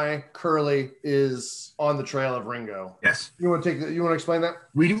why Curly is on the trail of Ringo. Yes. You want to explain that?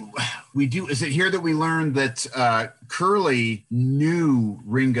 We do. Is it here that we learned that Curly knew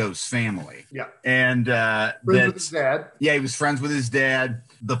Ringo's family? Yeah. And friends with his dad. Yeah, he was friends with his dad.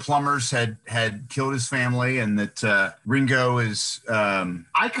 The Plumbers had killed his family, and that Ringo is.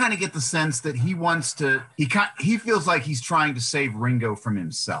 I kind of get the sense that he wants to. He feels like he's trying to save Ringo from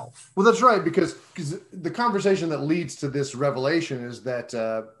himself. Well, that's right, because the conversation that leads to this revelation is that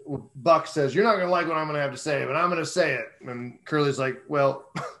Buck says, "You're not going to like what I'm going to have to say, but I'm going to say it." And Curly's like, "Well,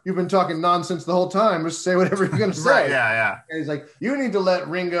 you've been talking nonsense the whole time. Just say whatever you're going to say." Right? Yeah. And he's like, "You need to let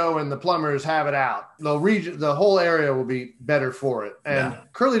Ringo and the Plumbers have it out. The whole area will be better for it." And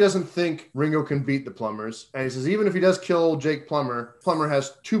Curly doesn't think Ringo can beat the Plumbers, and he says even if he does kill Jake Plummer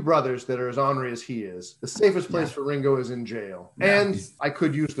has two brothers that are as ornery as he is. The safest place for Ringo is in jail, and I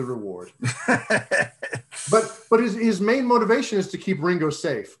could use the reward. But his main motivation is to keep Ringo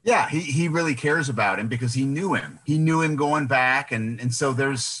safe. Yeah, he really cares about him because he knew him. He knew him going back, and so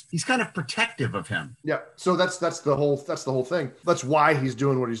he's kind of protective of him. Yeah, so that's the whole thing. That's why he's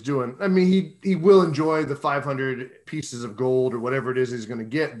doing what he's doing. I mean, he will enjoy the 500 pieces of gold or whatever it is he's going to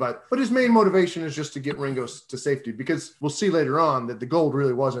get, but his main motivation is just to get Ringo to safety, because we'll see later on that the gold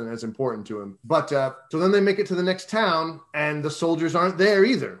really wasn't as important to him. But so then they make it to the next town, and the soldiers aren't there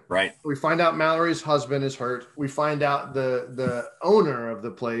either. Right. We find out Mallory's husband is hurt. We find out the owner of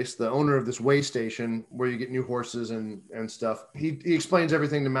the place, the owner of this way station where you get new horses and stuff. He explains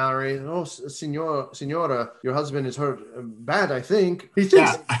everything to Mallory. "Oh, Signora, your husband is hurt bad, I think." He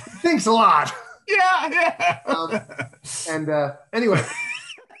thinks a lot. Yeah. Anyway,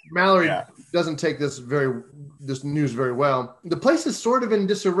 Mallory doesn't take this news very well. The place is sort of in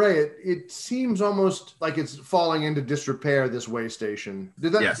disarray. It seems almost like it's falling into disrepair, this way station.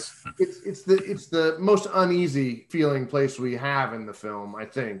 Yes. It's the most uneasy feeling place we have in the film, I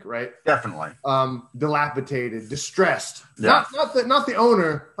think, right? Definitely. Dilapidated, distressed. Yeah. Not the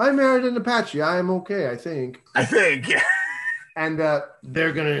owner. I married an Apache. I am okay, I think. Yeah. And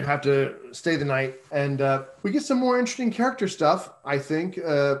they're going to have to stay the night. And we get some more interesting character stuff, I think.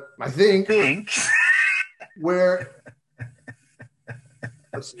 Where,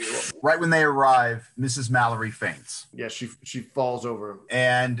 let's see. Right when they arrive, Mrs. Mallory faints. Yeah, she falls over.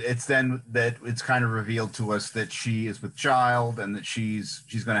 And it's then that it's kind of revealed to us that she is with child and that she's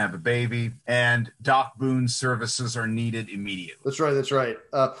going to have a baby. And Doc Boone's services are needed immediately. That's right.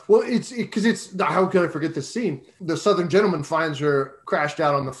 Well, it's how could I forget this scene? The Southern gentleman finds her crashed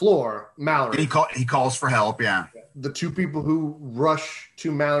out on the floor, Mallory. And he calls for help, yeah. The two people who rush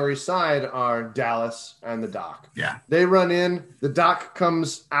to Mallory's side are Dallas and the Doc. Yeah. They run in. The Doc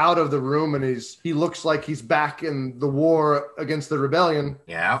comes out of the room and he looks like he's back in the war against the rebellion.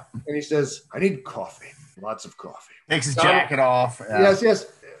 Yeah. And he says, I need coffee. Lots of coffee. Takes his jacket off. Yes.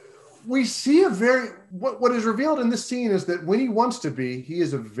 We see what is revealed in this scene is that when he wants to be, he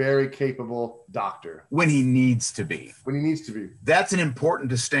is a very capable doctor. When he needs to be. That's an important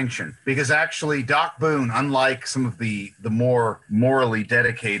distinction because actually Doc Boone, unlike some of the more morally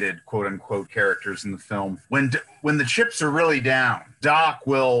dedicated quote unquote characters in the film, when the chips are really down, Doc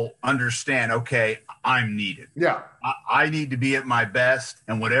will understand, okay, I'm needed. Yeah. I need to be at my best,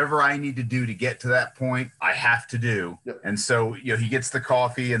 and whatever I need to do to get to that point, I have to do. Yep. And so, he gets the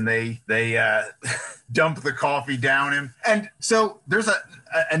coffee, and they dump the coffee down him. And so there's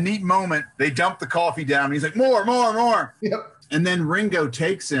a neat moment. They dump the coffee down, and he's like, more. Yep. And then Ringo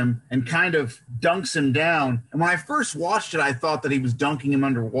takes him and kind of dunks him down. And when I first watched it, I thought that he was dunking him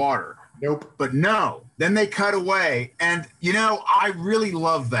underwater. Nope. But no. Then they cut away. And, I really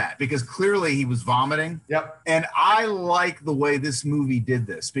love that because clearly he was vomiting. Yep. And I like the way this movie did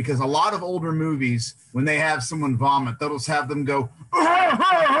this because a lot of older movies, when they have someone vomit, they'll just have them go,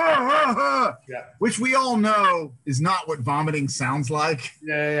 yeah. Which we all know is not what vomiting sounds like.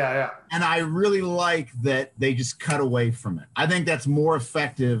 Yeah. And I really like that they just cut away from it. I think that's more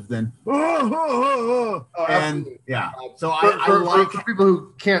effective than, and yeah. So I like for people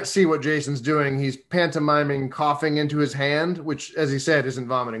who can't see what Jason's doing, he's pantomiming coughing into his hand, which, as he said, isn't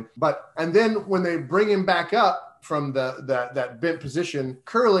vomiting. And then when they bring him back up from that bent position,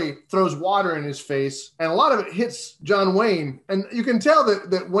 Curly throws water in his face, and a lot of it hits John Wayne. And you can tell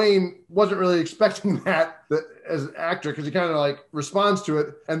that Wayne wasn't really expecting that as an actor because he kind of like responds to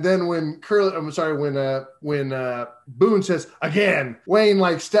it. And then when Boone says again, Wayne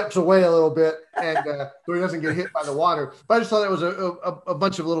like steps away a little bit and so he doesn't get hit by the water. But I just thought that was a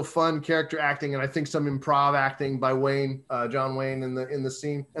bunch of little fun character acting, and I think some improv acting by John Wayne in the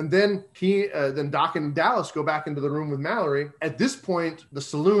scene. And then then Doc and Dallas go back into the room with Mallory. At this point, the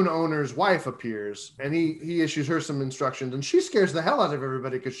saloon owner's wife appears, and he issues her some instructions, and she scares the hell out of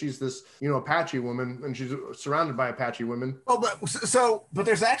everybody because she's this Apache woman, and she's surrounded by Apache women. Oh, but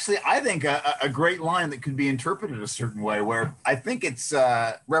there's actually, I think, a great line that could be interpreted a certain way, where I think it's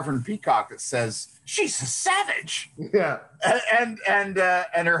Reverend Peacock that says, "She's a savage." Yeah. And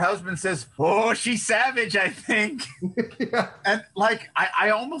her husband says, "Oh, she's savage, I think." Yeah. And like I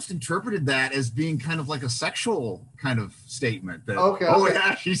almost interpreted that as being kind of like a sexual kind of statement. That, okay. Oh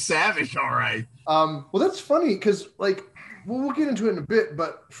yeah, she's savage, all right. Well, that's funny because we'll get into it in a bit,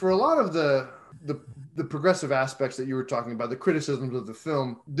 but for a lot of the progressive aspects that you were talking about, the criticisms of the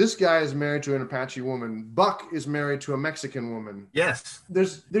film, this guy is married to an Apache woman. Buck is married to a Mexican woman. Yes.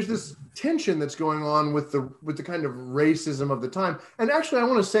 There's this tension that's going on with the kind of racism of the time. And actually, I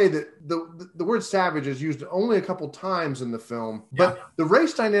want to say that the word savage is used only a couple times in the film, but the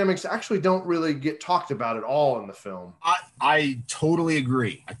race dynamics actually don't really get talked about at all in the film. I totally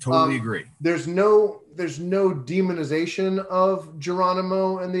agree. Agree. There's no demonization of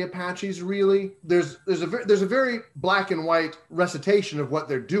Geronimo and the Apaches, really. There's a very black and white recitation of what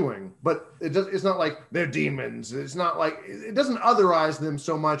they're doing, but it's not like they're demons. It's not like it doesn't otherize them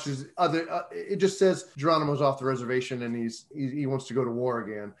so much as it just says Geronimo's off the reservation and he wants to go to war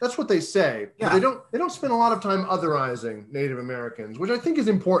again. That's what they say. Yeah. But they don't spend a lot of time otherizing Native Americans, which I think is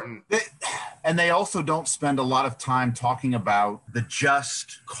important. And they also don't spend a lot of time talking about the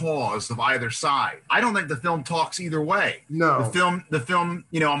just cause of either side. I don't think the film talks either way. No. The film,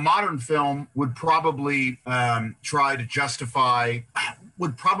 a modern film would probably try to justify.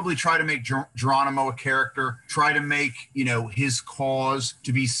 would probably try to make Geronimo a character, try to make, you know, his cause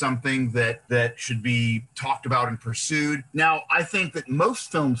to be something that should be talked about and pursued. Now, I think that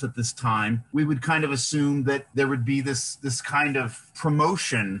most films at this time, we would kind of assume that there would be this kind of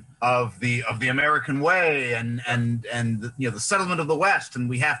promotion of the American way and the, you know, the settlement of the West, and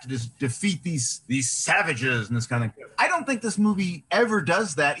we have to just defeat these savages and this kind of thing. I don't think this movie ever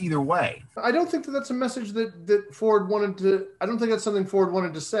does that either way. I don't think that's a message that Ford wanted to. I don't think that's something Ford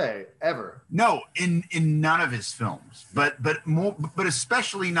wanted to say ever. No, in none of his films, but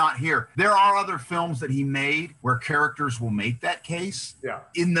especially not here. There are other films that he made where characters will make that case. Yeah.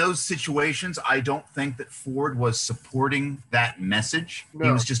 In those situations, I don't think that Ford was supporting that message. No.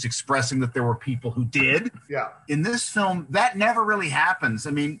 He was just expressing that there were people who did. Yeah. In this film, that never really happens.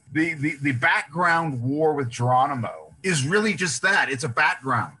 I mean, the background war with Geronimo is really just that. It's a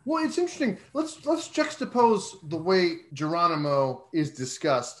background. Well, it's interesting. Let's juxtapose the way Geronimo is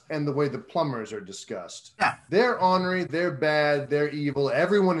discussed and the way the plumbers are discussed. Yeah. They're ornery, they're bad, they're evil.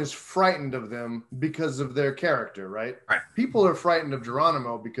 Everyone is frightened of them because of their character, right? Right. People are frightened of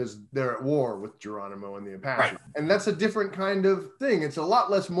Geronimo because they're at war with Geronimo and the Apache. Right. And that's a different kind of thing. It's a lot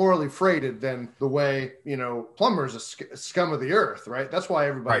less morally freighted than the way, you know, plumbers are scum of the earth, right? That's why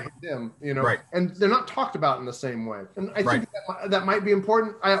everybody hates them, you know. Right. And they're not talked about in the same way. And I think that might be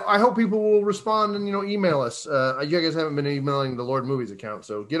important. I hope people will respond and, you know, email us. You guys haven't been emailing the Lord Movies account,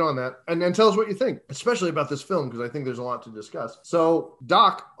 so get on that and tell us what you think, especially about this film, because I think there's a lot to discuss. So,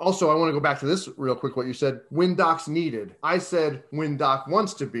 Doc, also, I want to go back to this real quick, what you said, when Doc's needed. I said when Doc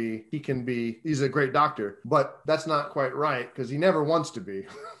wants to be, he can be. He's a great doctor, but that's not quite right because he never wants to be.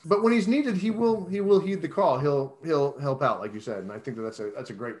 But when he's needed, he will heed the call. He'll help out, like you said, and I think that's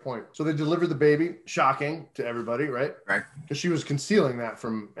a great point. So they deliver the baby, shocking to everybody, right? Right. Because she was concealing that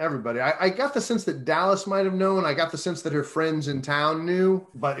from everybody. I got the sense that Dallas might have known. I got the sense that her friends in town knew,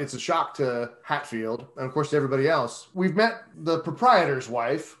 but it's a shock to Hatfield and of course to everybody else. We've met the proprietor's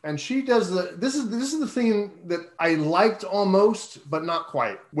wife, and she does this is the thing that I liked almost, but not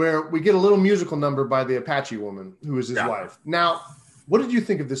quite, where we get a little musical number by the Apache woman who is his wife. Now, what did you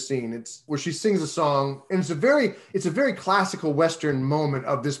think of this scene? It's where she sings a song, and it's a very classical Western moment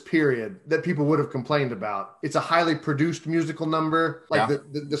of this period that people would have complained about. It's a highly produced musical number. Like the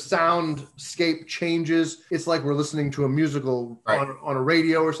soundscape changes. It's like we're listening to a musical on a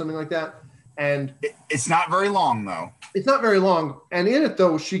radio or something like that. And it's not very long, though. It's not very long. And in it,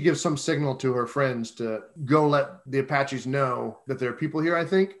 though, she gives some signal to her friends to go let the Apaches know that there are people here, I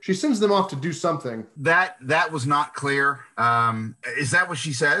think. She sends them off to do something. That was not clear. Is that what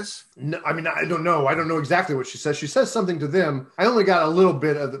she says? No, I mean, I don't know. I don't know exactly what she says. She says something to them. I only got a little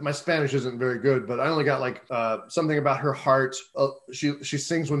bit of it. My Spanish isn't very good, but I only got like something about her heart. She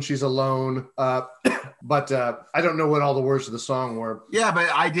sings when she's alone. But I don't know what all the words of the song were. Yeah, but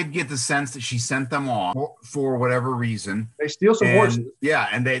I did get the sense that she sent them off for whatever reason. They steal some horses. Yeah,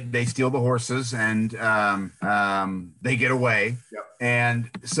 and they steal the horses, and they get away. Yep. And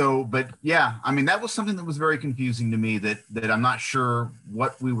so, but yeah, I mean, that was something that was very confusing to me, that I'm not sure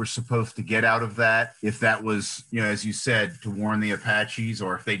what we were supposed to get out of that. If that was, you know, as you said, to warn the Apaches,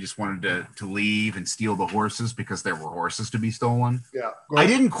 or if they just wanted to leave and steal the horses because there were horses to be stolen. Yeah. I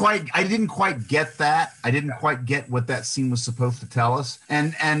didn't quite get that. I didn't quite get what that scene was supposed to tell us.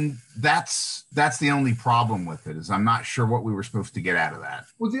 And that's the only problem with it, is I'm not sure what we were supposed to get out of that.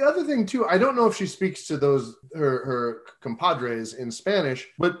 Well, the other thing too, I don't know if she speaks to those her compadres in Spanish,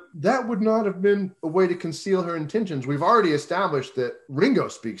 but that would not have been a way to conceal her intentions. We've already established that Ringo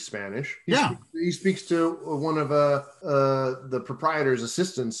speaks Spanish. He speaks to one of the proprietor's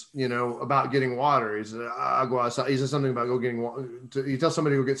assistants, you know, about getting water. He says something about getting water. He tells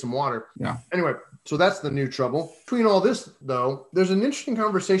somebody to go get some water. Yeah. Anyway, so that's the new trouble. Between all this, though, there's an interesting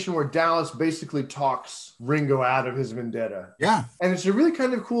conversation where Dallas basically talks Ringo out of his vendetta. Yeah. And it's a really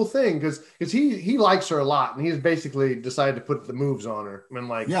kind of cool thing because he likes her a lot, and he's basically decided to put the moves on her. And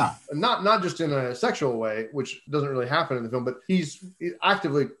like, not just in a sexual way, which doesn't really happen in the film, but he's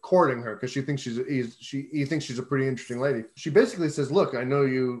actively courting her because he thinks she's a pretty interesting lady. She basically says, "Look, I know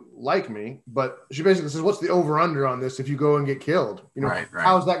you like me," but she basically says, "What's the over under on this? If you go and get killed, you know,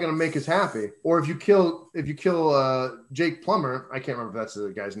 how is that going to make us happy? Or if you kill Jake Plummer, I can't remember if that's the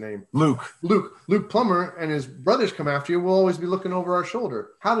guy's name. Luke Plummer and his brothers come after you, we'll always be looking over our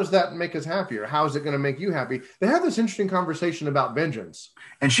shoulder. How does that make us happier? How is it going to make you happy?" They have this interesting conversation about vengeance.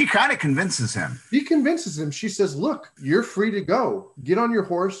 And she kind of convinces him. She says, "Look, you're free to go. Get on your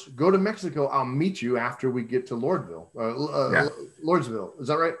horse, go to Mexico. I'll meet you after we get to Lordsville. Is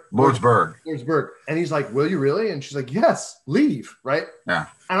that right? Lordsburg. And he's like, "Will you really?" And she's like, "Yes, leave." Right? Yeah.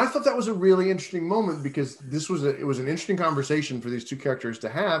 And I thought that was a really interesting moment because it was an interesting conversation for these two characters to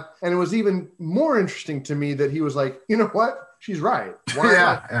have. And it was even more interesting to me that he was like, you know what? She's right.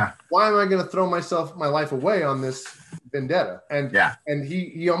 Why am I going to throw my life away on this vendetta? And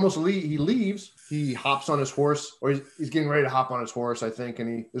he almost leaves. He hops on his horse, or he's getting ready to hop on his horse, I think, and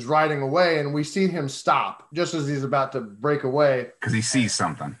he is riding away. And we see him stop just as he's about to break away because he sees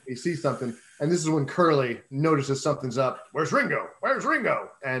something. And this is when Curly notices something's up. Where's Ringo? Where's Ringo?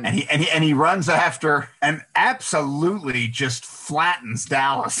 And he runs after and absolutely just flattens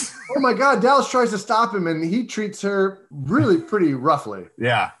Dallas. Oh my God! Dallas tries to stop him, and he treats her really pretty roughly.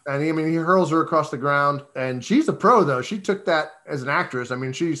 Yeah, and he hurls her across the ground. And she's a pro, though. She took that as an actress. I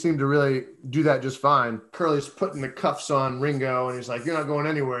mean, she seemed to really do that just fine. Curly's putting the cuffs on Ringo, and he's like, "You're not going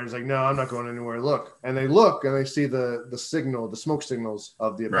anywhere." And he's like, "No, I'm not going anywhere." Look, and they look, and they see the smoke signals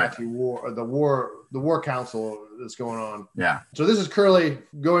of the Apache War, or the war council that's going on. Yeah. So this is Curly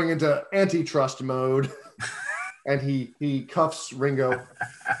going into antitrust mode. And he cuffs Ringo,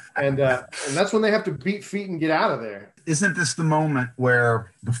 and that's when they have to beat feet and get out of there. Isn't this the moment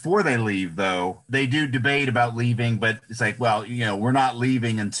where, before they leave, though, they do debate about leaving, but it's like, well, we're not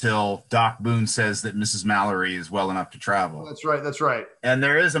leaving until Doc Boone says that Mrs. Mallory is well enough to travel. That's right. And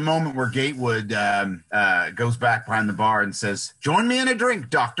there is a moment where Gatewood goes back behind the bar and says, "Join me in a drink,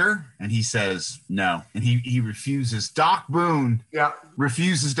 Doctor." And he says no. And he refuses. Doc Boone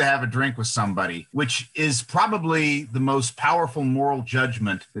refuses to have a drink with somebody, which is probably the most powerful moral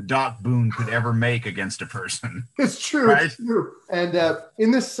judgment that Doc Boone could ever make against a person. It's true. Right? It's true.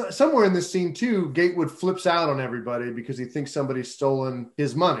 And somewhere in this scene too, Gatewood flips out on everybody because he thinks somebody's stolen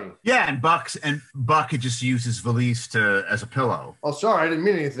his money. Yeah, and Buck had just used his valise as a pillow. Oh, sorry, I didn't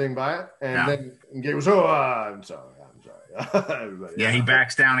mean anything by it. And then Gatewood was, I'm sorry. Everybody. He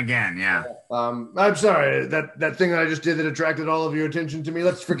backs down again. Yeah. I'm sorry. That thing that I just did that attracted all of your attention to me.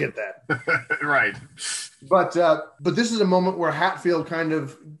 Let's forget that. Right. But this is a moment where Hatfield kind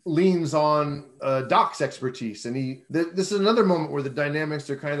of leans on Doc's expertise, and this is another moment where the dynamics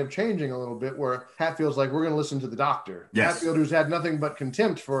are kind of changing a little bit. Where Hatfield's like, we're going to listen to the doctor. Yes. Hatfield, who's had nothing but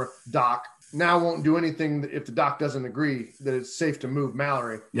contempt for Doc, now won't do anything if the doc doesn't agree that it's safe to move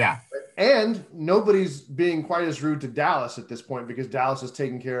Mallory. Yeah. And nobody's being quite as rude to Dallas at this point because Dallas is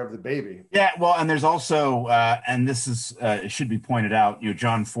taking care of the baby. Yeah, well, and there's also, and this is, it should be pointed out,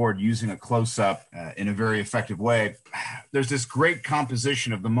 John Ford using a close-up in a very effective way. There's this great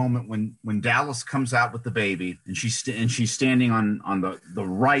composition of the moment when Dallas comes out with the baby, and she's standing on the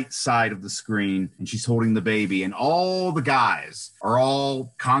right side of the screen, and she's holding the baby, and all the guys are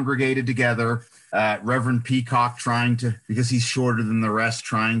all congregated together. Reverend Peacock because he's shorter than the rest,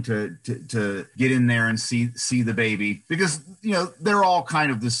 trying to get in there and see the baby, because they're all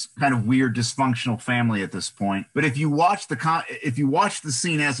kind of weird dysfunctional family at this point. But if you watch the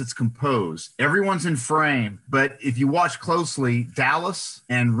scene as it's composed, everyone's in frame. But if you watch closely, Dallas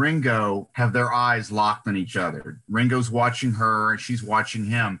and Ringo have their eyes locked on each other. Ringo's watching her and she's watching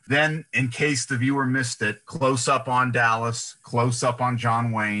him. Then, in case the viewer missed it, close up on Dallas, close up on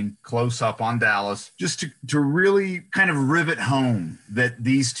John Wayne, close up on Dallas, just to really kind of rivet home that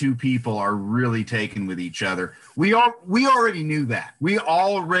these two people are really taken with each other. We already knew that.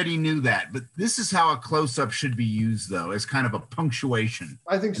 But this is how a close-up should be used, though, as kind of a punctuation.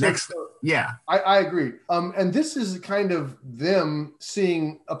 I think so. Yeah. I agree. And this is kind of them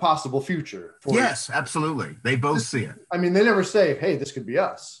seeing a possible future. Yes, absolutely. They both see it. I mean, they never say, hey, this could be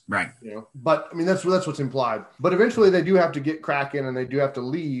us. Right. But I mean, that's what's implied. But eventually they do have to get cracking and they do have to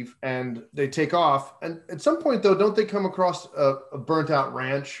leave and they take off. And at some point, though, don't they come across a burnt out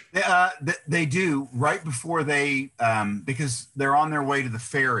ranch? They do, right before because they're on their way to the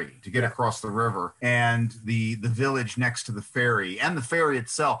ferry to get across the river, and the village next to the ferry and the ferry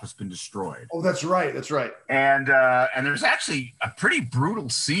itself has been destroyed. Oh, that's right. And there's actually a pretty brutal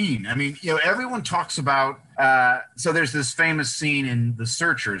scene. I mean, everyone talks about. So there's this famous scene in The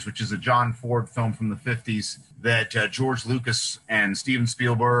Searchers, which is a John Ford film from the 50s that George Lucas and Steven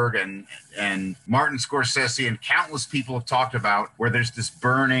Spielberg and Martin Scorsese and countless people have talked about, where there's this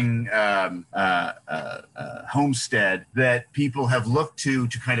burning homestead that people have looked to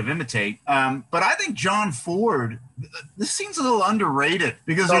kind of imitate. But I think John Ford, this seems a little underrated,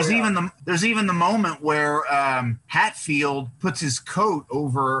 because there's even the moment where Hatfield puts his coat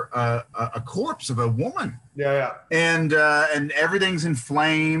over a corpse of a woman. Yeah. And everything's in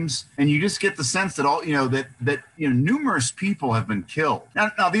flames, and you just get the sense that that numerous people have been killed.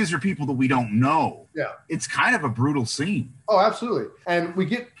 Now these are people that we don't know. Yeah. It's kind of a brutal scene. Oh, absolutely. And we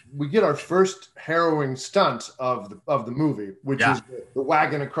get we get our first harrowing stunt of the movie, which is the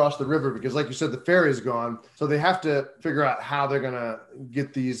wagon across the river, because like you said, the ferry's gone, so they have to figure out how they're gonna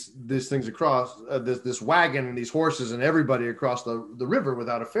get these things across, this wagon and these horses and everybody across the river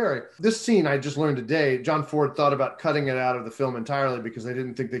without a ferry. This scene I just learned today, John Ford thought about cutting it out of the film entirely because they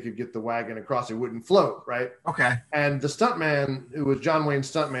didn't think they could get the wagon across. It wouldn't float, right? Okay. And the stuntman, who was John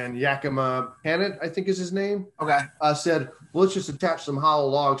Wayne's stuntman, Yakima Hannett, I think is his name, said, well, let's just attach some hollow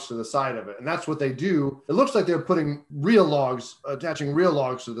logs to the side of it. And that's what they do. It looks like they're putting attaching real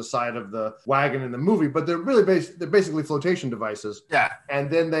logs to the side of the wagon in the movie, but they're really they're basically flotation devices. Yeah. And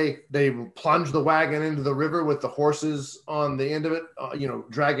then they plunge the wagon into the river with the horses on the end of it,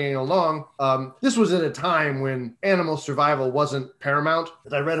 dragging it along. This was at a time when animal survival wasn't paramount.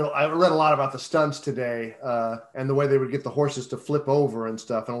 I read a lot about the stunts today and the way they would get the horses to flip over and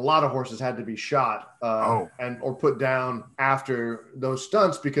stuff. And a lot of horses had to be shot or put down after those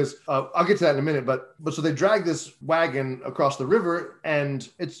stunts because I'll get to that in a minute. But so they drag this wagon across the river and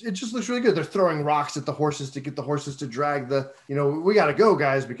it just looks really good. They're throwing rocks at the horses to get the horses to drag we got to go,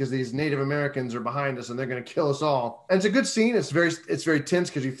 guys, because these Native Americans are behind us and they're going to kill us all. And it's a good scene. It's very tense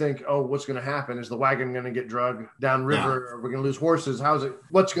because you think, oh, what's going to happen? Is the wagon going to get dragged down river? Or we're going to lose horses?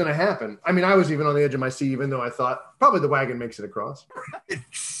 What's going to happen? I mean, I was even on the edge of my seat, even though I thought probably the wagon makes it across.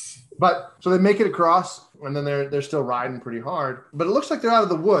 But so they make it across, and then they're still riding pretty hard. But it looks like they're out of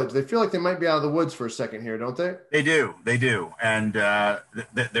the woods. They feel like they might be out of the woods for a second here, don't they? They do. And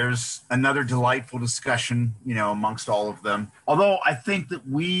there's another delightful discussion, amongst all of them. Although I think that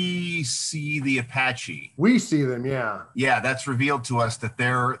we see the Apache. We see them, yeah. Yeah, that's revealed to us that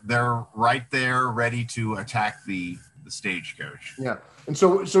they're right there, ready to attack the stagecoach. Yeah. And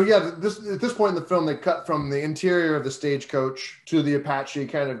so at this point in the film, they cut from the interior of the stagecoach to the Apache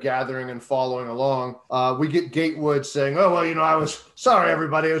kind of gathering and following along. We get Gatewood saying, oh, well, I was sorry,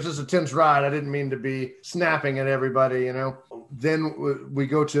 everybody. It was just a tense ride. I didn't mean to be snapping at everybody, Then we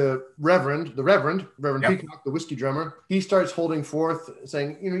go to Reverend Peacock, the whiskey drummer. He starts holding forth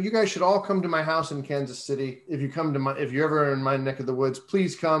saying, you guys should all come to my house in Kansas City. If you're ever in my neck of the woods,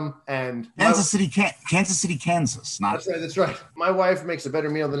 please come. And Kansas City, Kansas. That's right. My wife makes a better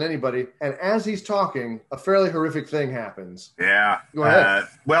meal than anybody. And as he's talking, a fairly horrific thing happens. Yeah. Go ahead.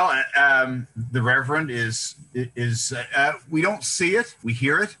 The Reverend is we don't see it, we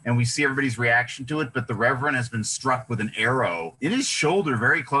hear it, and we see everybody's reaction to it. But the Reverend has been struck with an arrow in his shoulder,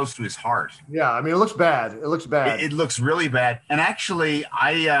 very close to his heart. Yeah, I mean, it looks bad. It looks really bad. And actually,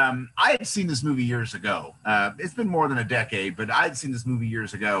 I had seen this movie years ago. It's been more than a decade, but I had seen this movie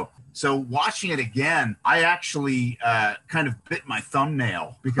years ago. So watching it again, I actually kind of bit my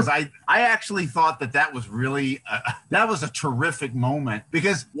thumbnail because I actually thought that was really that was a terrific moment,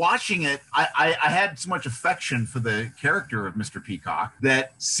 because watching it, I had so much affection for the character of Mr. Peacock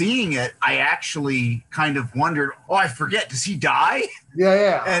that seeing it, I actually kind of wondered, I forget, does he die?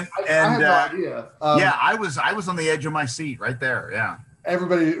 Yeah. And I had no idea. I was on the edge of my seat right there. Yeah.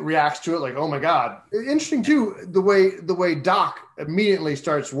 Everybody reacts to it like, oh my God. Interesting too, the way Doc immediately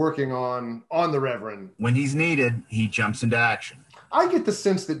starts working on the Reverend. When he's needed, he jumps into action. I get the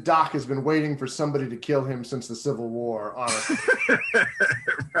sense that Doc has been waiting for somebody to kill him since the Civil War, honestly.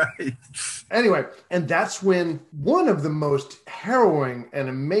 Right. Anyway, and that's when one of the most harrowing and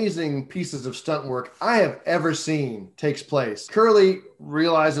amazing pieces of stunt work I have ever seen takes place. Curly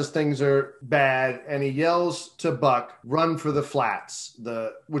realizes things are bad and he yells to Buck, run for the flats,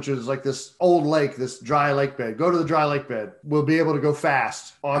 which is like this old lake, this dry lake bed. Go to the dry lake bed. We'll be able to go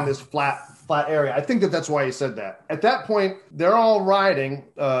fast on this flat area. I think that's why he said that. At that point, they're all riding.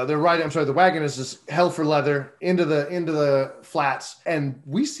 The wagon is just hell for leather into the flats, and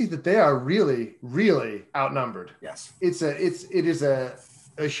we see that they are really, really outnumbered. Yes. It is a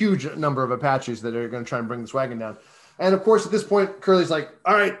huge number of Apaches that are going to try and bring this wagon down. And of course, at this point, Curly's like,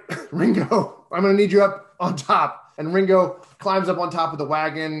 all right, Ringo, I'm going to need you up on top. And Ringo climbs up on top of the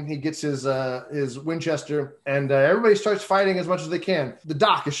wagon. He gets his Winchester, and everybody starts fighting as much as they can. The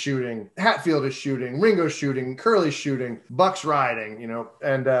Doc is shooting, Hatfield is shooting, Ringo's shooting, Curly's shooting, Buck's riding,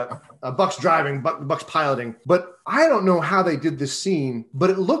 and Buck's driving, Buck's piloting. But I don't know how they did this scene, but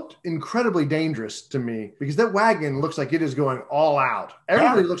it looked incredibly dangerous to me because that wagon looks like it is going all out.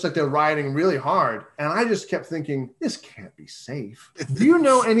 Everybody looks like they're riding really hard. And I just kept thinking, this can't be safe. Do you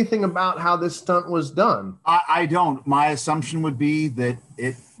know anything about how this stunt was done? I don't. My assumption would be that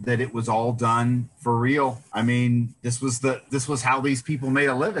it was all done for real. I mean, this was how these people made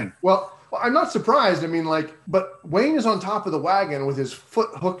a living. Well, I'm not surprised. I mean, but Wayne is on top of the wagon with his foot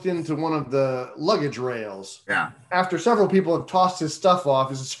hooked into one of the luggage rails. Yeah. After several people have tossed his stuff off,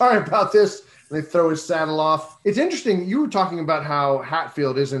 he says, sorry about this. They throw his saddle off. It's interesting. You were talking about how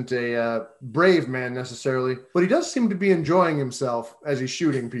Hatfield isn't a brave man necessarily, but he does seem to be enjoying himself as he's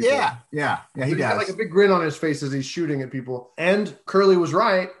shooting people. Yeah, he He's does. got like a big grin on his face as he's shooting at people. And Curly was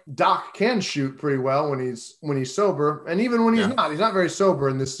right. Doc can shoot pretty well when he's sober, and even when he's not very sober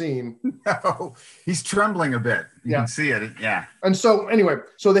in this scene. No, he's trembling a bit. You can see it. Yeah. And so anyway,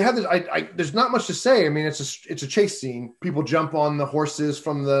 so they have this. There's not much to say. I mean, it's a chase scene. People jump on the horses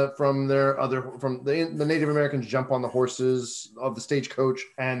from the Native Americans jump on the horses of the stagecoach,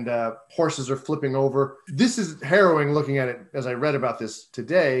 and horses are flipping over. This is harrowing looking at it as I read about this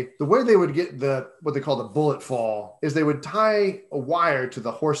today. The way they would get what they call the bullet fall is they would tie a wire to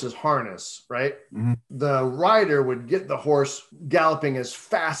the horse's harness, right? Mm-hmm. The rider would get the horse galloping as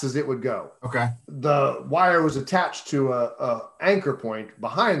fast as it would go. Okay. The wire was attached to a anchor point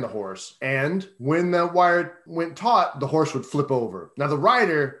behind the horse, and when the wire went taut, the horse would flip over. Now the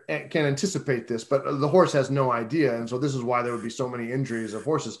rider can anticipate this, but the horse has no idea, and so this is why there would be so many injuries of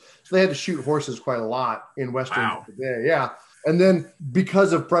horses. So they had to shoot horses quite a lot in Westerns today. Yeah. And then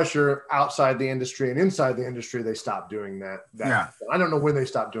because of pressure outside the industry and inside the industry, they stopped doing that. I don't know when they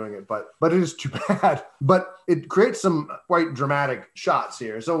stopped doing it, but it is too bad. But it creates some quite dramatic shots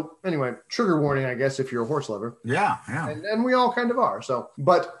here. So anyway, trigger warning, I guess, if you're a horse lover. Yeah. And we all kind of are. So,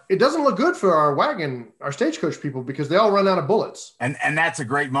 but it doesn't look good for our stagecoach people, because they all run out of bullets. And that's a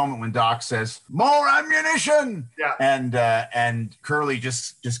great moment when Doc says, "More ammunition." Yeah. And Curly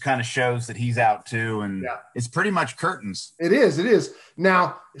just kind of shows that he's out too. And it's pretty much curtains. It is.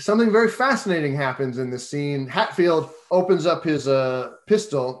 Now, something very fascinating happens in this scene. Hatfield opens up his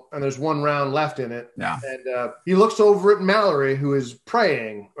pistol, and there's one round left in it. Yeah. And he looks over at Mallory, who is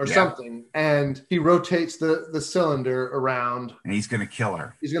praying or something, and he rotates the cylinder around. And he's going to kill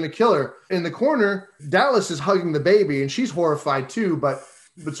her. In the corner, Dallas is hugging the baby, and she's horrified too, but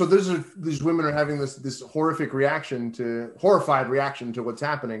so these women are having this horrified reaction to what's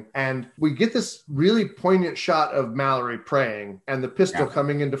happening. And we get this really poignant shot of Mallory praying and the pistol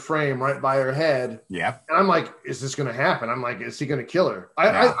coming into frame right by her head. Yeah. And I'm like, is this going to happen? I'm like, is he going to kill her?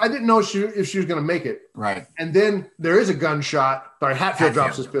 I didn't know if she was going to make it. Right. And then there is a gunshot. Sorry, Hatfield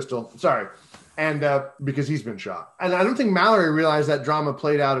drops his pistol. Sorry. And because he's been shot. And I don't think Mallory realized that drama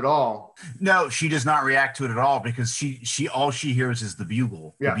played out at all. No, she does not react to it at all, because she all she hears is the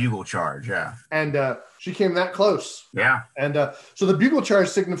bugle charge. Yeah. And she came that close. Yeah. And so the bugle charge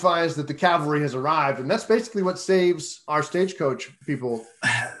signifies that the cavalry has arrived. And that's basically what saves our stagecoach people.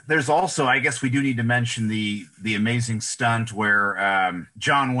 There's also, I guess we do need to mention the amazing stunt where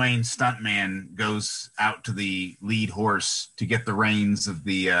John Wayne, stuntman, goes out to the lead horse to get the reins of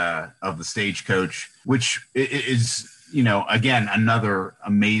the stagecoach, which is, again, another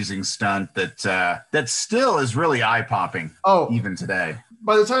amazing stunt that still is really eye-popping even today.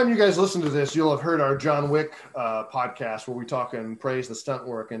 By the time you guys listen to this, you'll have heard our John Wick podcast where we talk and praise the stunt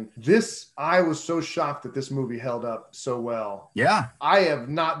work. And I was so shocked that this movie held up so well. Yeah. I've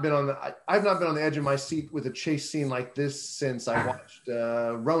not been on the edge of my seat with a chase scene like this since I watched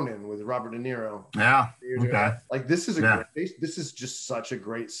Ronin with Robert De Niro. Yeah. Okay. Like this is just such a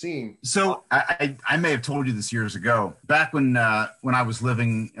great scene. So I may have told you this years ago. Back when I was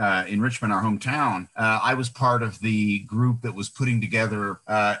living in Richmond, our hometown, I was part of the group that was putting together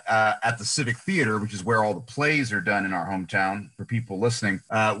at the Civic Theater, which is where all the plays are done in our hometown for people listening.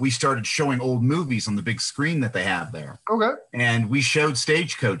 We started showing old movies on the big screen that they have there. Okay. And we showed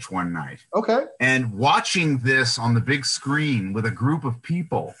Stagecoach one night. Okay. And watching this on the big screen with a group of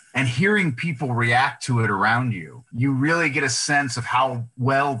people and hearing people react to it around you, you really get a sense of how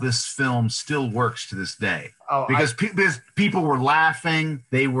well this film still works to this day. Because people were laughing,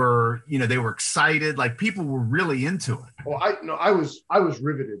 they were excited, like people were really into it. Well, I was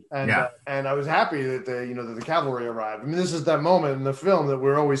riveted, and I was happy that the cavalry arrived. I mean, this is that moment in the film that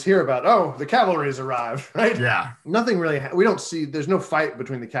we always hear about. Oh, the cavalry has arrived, right? Yeah. Nothing really. We don't see. There's no fight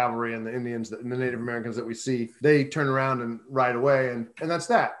between the cavalry and the Indians and the Native Americans that we see. They turn around and ride away, and that's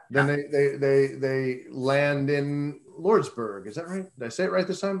that. Then they land in Lordsburg. Is that right? Did I say it right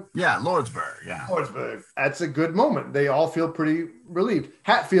this time? Yeah, Lordsburg. Yeah. Lordsburg. That's a good moment. They all feel pretty relieved.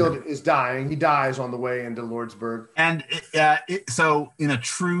 Hatfield is dying. He dies on the way into Lordsburg. And so in a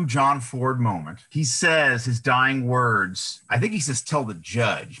true John Ford moment, he says his dying words. I think he says, "Tell the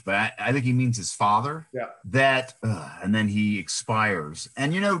judge," but I think he means his father. Yeah. That, and then he expires.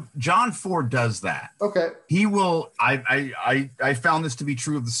 And John Ford does that. Okay. He will. I found this to be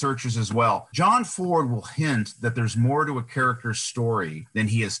true of the Searchers as well. John Ford will hint that there's more to a character's story than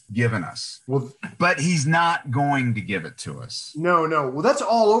he has given us. Well, but he's not going to give it to us. No. No. Well, that's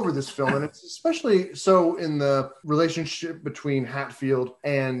all over this film, and it's especially so in the relationship between Hatfield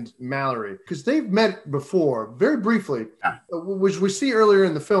and Mallory, because they've met before, very briefly, which we see earlier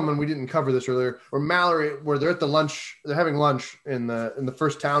in the film, and we didn't cover this earlier, where they're at the lunch, they're having lunch in the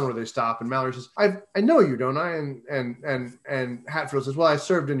first town where they stop, and Mallory says, I know you, don't I? And Hatfield says, well, I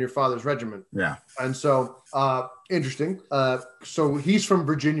served in your father's regiment. Yeah. And so, interesting. So he's from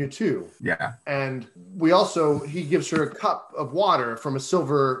Virginia too. Yeah. And he gives her a cup of water from a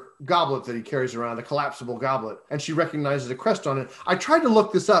silver goblet that he carries around, a collapsible goblet. And she recognizes a crest on it. I tried to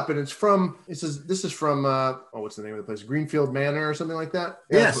look this up, and this is from, what's the name of the place? Greenfield Manor or something like that?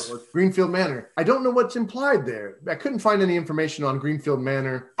 Yes. Greenfield Manor. I don't know what's implied there. I couldn't find any information on Greenfield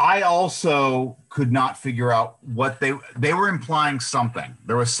Manor. I also could not figure out what they were implying something.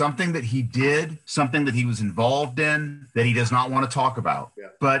 There was something that he did, something that he was involved in that he does not want to talk about. Yeah.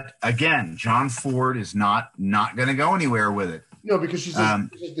 But again, John Ford is not going to go anywhere with it. No, because she says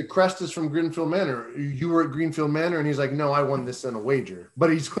the crest is from Greenfield Manor. You were at Greenfield Manor, and he's like, no, I won this in a wager.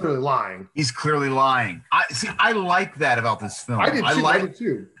 But he's clearly lying. I like that about this film. I did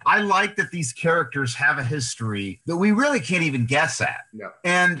too. I like that these characters have a history that we really can't even guess at. No.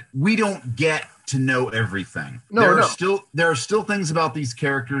 And we don't get to know everything. There are still things about these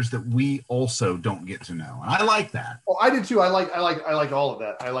characters that we also don't get to know. And I like that. Oh, I did too. I like all of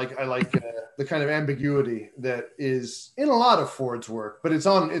that. I like the kind of ambiguity that is in a lot of Ford's work, but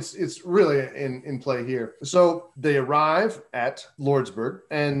it's really in play here. So they arrive at Lordsburg,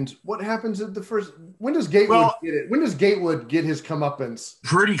 and what happens at the first? When does Gatewood get it? When does Gatewood get his comeuppance?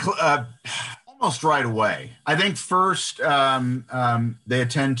 Almost right away. I think first they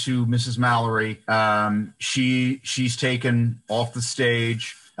attend to Mrs. Mallory. She's taken off the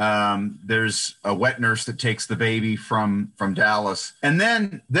stage. There's a wet nurse that takes the baby from Dallas, and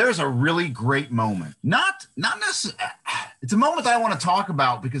then there's a really great moment. Not necessarily. It's a moment that I want to talk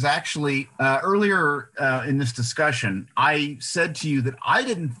about because actually earlier in this discussion, I said to you that I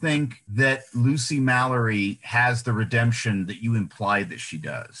didn't think that Lucy Mallory has the redemption that you implied that she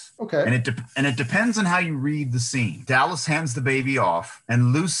does. Okay. And it depends on how you read the scene. Dallas hands the baby off,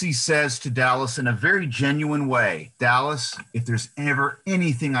 and Lucy says to Dallas in a very genuine way, Dallas, if there's ever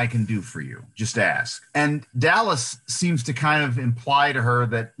anything I can do for you, just ask. And Dallas seems to kind of imply to her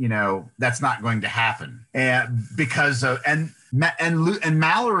that, that's not going to happen. Because of and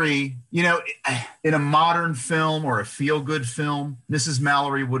Mallory, in a modern film or a feel-good film, Mrs.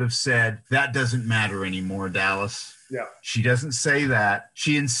 Mallory would have said, that doesn't matter anymore, Dallas. Yeah. She doesn't say that.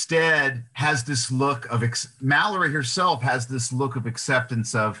 She instead has this look of Mallory herself has this look of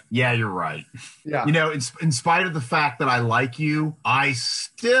acceptance of, yeah, you're right. Yeah. In spite of the fact that I like you, I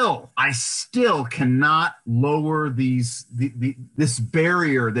still cannot lower this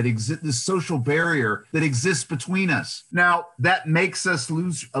barrier that exists, this social barrier that exists between us. Now, that makes us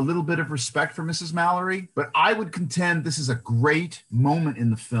lose a little bit of respect for Mrs. Mallory, but I would contend this is a great moment in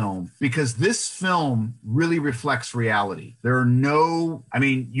the film because this film really reflects reality. There are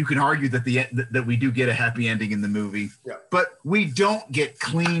you can argue that we do get a happy ending in the movie, but we don't get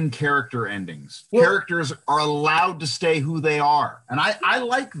clean character endings. Well, characters are allowed to stay who they are. And I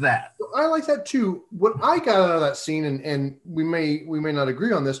like that. I like that too. What I got out of that scene, and we may not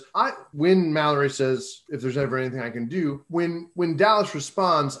agree on this, when Mallory says, if there's ever anything I can do, when Dallas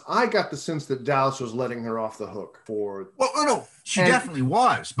responds, I got the sense that Dallas was letting her off the hook for... Well, no, she definitely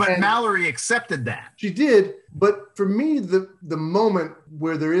was, but Mallory accepted that. She did, but for me, the moment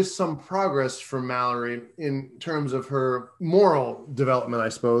where there is some progress for Mallory in terms of her moral development, I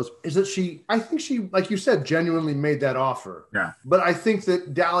suppose, is that I think she, like you said, genuinely made that offer. Yeah. But I think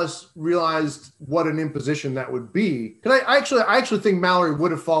that Dallas realized what an imposition that would be. Because I actually think Mallory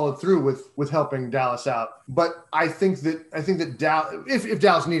would have followed through with helping Dallas out. But I think that Dallas, if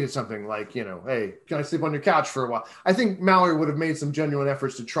Dallas needed something like, hey, can I sleep on your couch for a while? I think Mallory would have made some genuine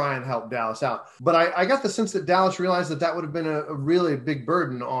efforts to try and help Dallas out. But I got the sense that Dallas realized that would have been a really big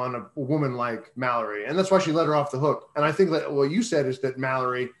burden on a woman like Mallory. And that's why she let her off the hook. And I think that what you said is that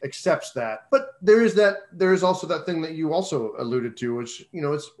Mallory accepts that. But there is also that thing that you also alluded to, which,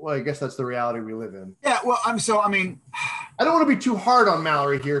 I guess that's the reality we live in. Yeah, well, I don't want to be too hard on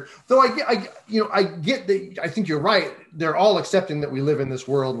Mallory here, though I get that. I think you're right. They're all accepting that we live in this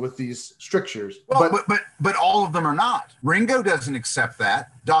world with these strictures. Well, but all of them are not. Ringo doesn't accept that.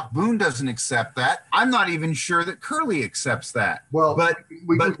 Doc Boone doesn't accept that. I'm not even sure that Curly accepts that. Well, but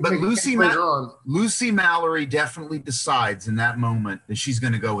Lucy Mallory definitely decides in that moment that she's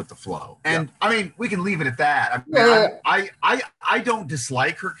going to go with the flow. And we can leave it at that. I don't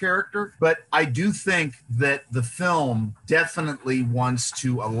dislike her character, but I do think that the film definitely wants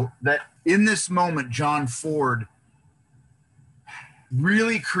to that in this moment, John Ford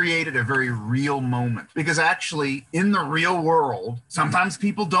really created a very real moment, because actually in the real world, sometimes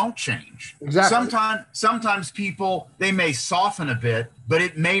people don't change. Exactly. Sometimes people, they may soften a bit, but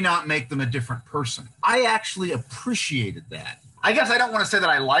it may not make them a different person. I actually appreciated that. I guess I don't want to say that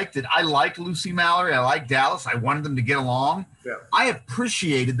I liked it. I liked Lucy Mallory. I liked Dallas. I wanted them to get along. Yeah. I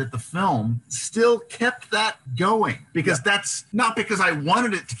appreciated that the film still kept that going, because that's not because I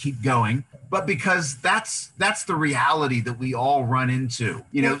wanted it to keep going, but because that's the reality that we all run into.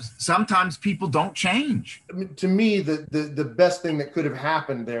 You know, sometimes people don't change. I mean, to me, the best thing that could have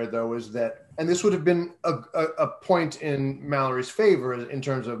happened there, though, is that, and this would have been a point in Mallory's favor in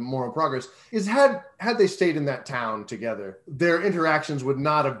terms of moral progress, is had they stayed in that town together, their interactions would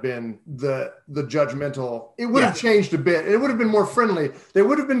not have been the judgmental. It would have changed a bit. It would have been more friendly. They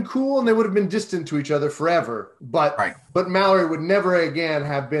would have been cool, and they would have been distant to each other forever. But Mallory would never again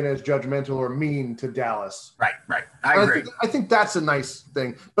have been as judgmental or mean to Dallas. Right. I agree. I think that's a nice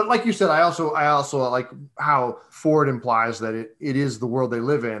thing. But like you said, I also like how Ford implies that it is the world they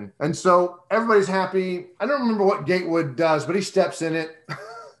live in. And so everybody's happy. I don't remember what Gatewood does, but he steps in it.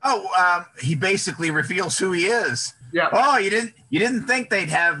 He basically reveals who he is. Yeah. Oh, you didn't think they'd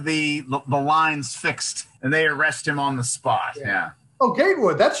have the lines fixed, and they arrest him on the spot. Yeah. Oh,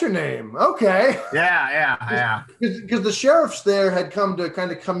 Gatewood, that's your name. Okay. Yeah. Because the sheriffs there had come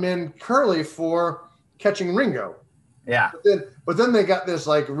in Curly for catching Ringo. Yeah. But then they got this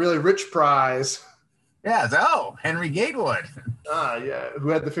like really rich prize. Yeah. Henry Gatewood. Who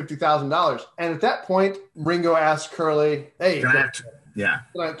had the $50,000. And at that point, Ringo asked Curly, "Hey,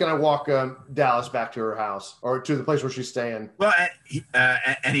 can I walk Dallas back to her house or to the place where she's staying?" Well,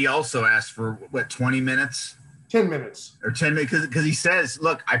 and he also asked for 20 minutes. 10 minutes. Or 10 minutes, because he says,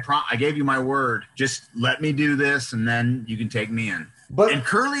 "Look, I gave you my word. Just let me do this, and then you can take me in." And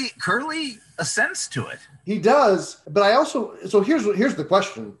Curly assents to it. He does, but I also here's the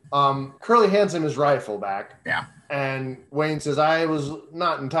question. Curly hands him his rifle back. Yeah. And Wayne says, "I was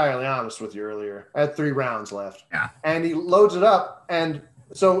not entirely honest with you earlier. I had 3 rounds left." Yeah. And he loads it up, and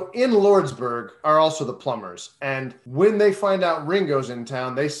so in Lordsburg are also the plumbers. And when they find out Ringo's in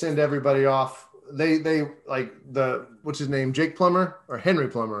town, they send everybody off. They like what's his name? Jake Plummer or Henry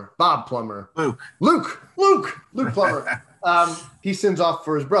Plummer? Bob Plummer? Luke Plummer. He sends off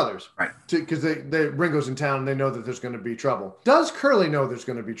for his brothers, right? Because Ringo's in town and they know that there's going to be trouble. Does Curly know there's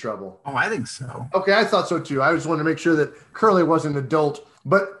going to be trouble? Oh, I think so. Okay, I thought so too. I just wanted to make sure that Curly was an adult.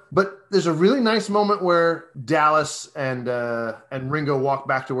 But there's a really nice moment where Dallas and Ringo walk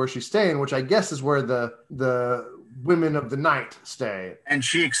back to where she's staying, which I guess is where the women of the night stay. And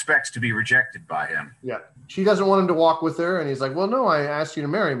she expects to be rejected by him. Yeah. She doesn't want him to walk with her, and he's like, "Well, no, I asked you to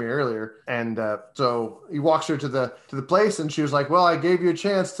marry me earlier." And so he walks her to the place, and she was like, "Well, I gave you a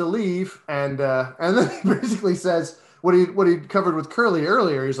chance to leave." And then he basically says what he covered with Curly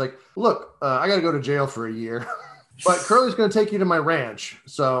earlier. He's like, "Look, I got to go to jail for a year." But Curly's going to take you to my ranch.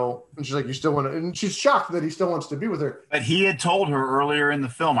 So, and she's like, "You still want to?" And she's shocked that he still wants to be with her. But he had told her earlier in the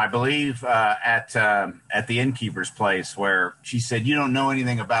film, I believe, at the innkeeper's place, where she said, "You don't know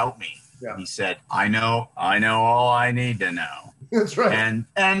anything about me." Yeah. He said, I know all I need to know." That's right.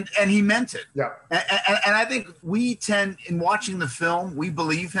 And he meant it. Yeah. And I think we tend, in watching the film, we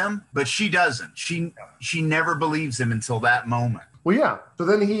believe him, but she doesn't. She never believes him until that moment. Well, yeah. So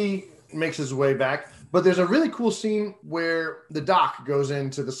then he makes his way back. But there's a really cool scene where the doc goes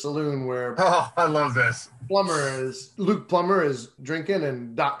into the saloon where I love this. Luke Plummer is drinking,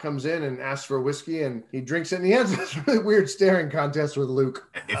 and Doc comes in and asks for whiskey, and he drinks it, and he has this really weird staring contest with Luke.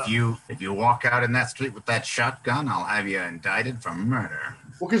 If you walk out in that street with that shotgun, I'll have you indicted for murder.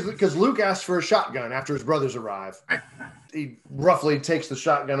 Well, because Luke asks for a shotgun after his brothers arrive. Right. He roughly takes the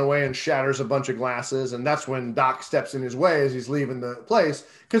shotgun away and shatters a bunch of glasses, and that's when Doc steps in his way as he's leaving the place,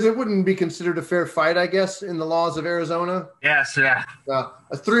 because it wouldn't be considered a fair fight, I guess, in the laws of Arizona. Yes, yeah. A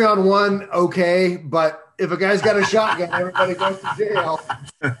 3-on-1, okay, but if a guy's got a shotgun, everybody goes to jail.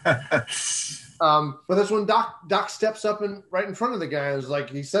 But that's when Doc steps up and right in front of the guy and is like,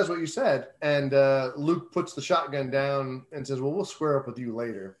 he says what you said. And Luke puts the shotgun down and says, "Well, we'll square up with you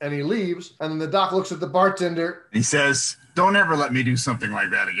later." And he leaves. And then the Doc looks at the bartender. He says, "Don't ever let me do something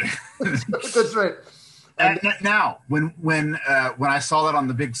like that again." That's right. And now, when I saw that on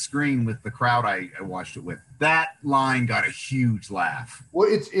the big screen with the crowd I watched it with, that line got a huge laugh. Well,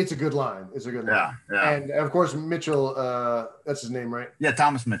 it's a good line. It's a good line. Yeah. And of course, Mitchell, that's his name, right? Yeah,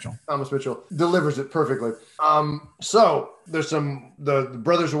 Thomas Mitchell. Thomas Mitchell delivers it perfectly. So there's the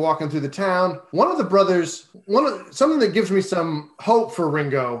brothers are walking through the town. One of the brothers, something that gives me some hope for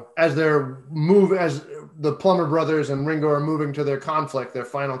Ringo as the Plumber brothers and Ringo are moving to their conflict, their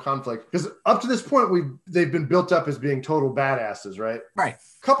final conflict. Because up to this point, they've been built up as being total badasses, right? Right.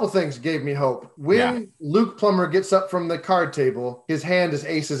 Couple things gave me hope. When Luke Plummer gets up from the card table, his hand is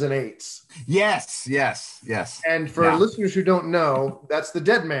aces and eights. Yes. And for listeners who don't know, that's the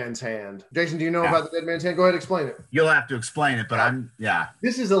dead man's hand. Jason, do you know about the dead man's hand? Go ahead, explain it. You'll have to explain it, but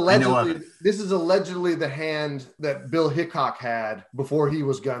This is allegedly the hand that Bill Hickok had before he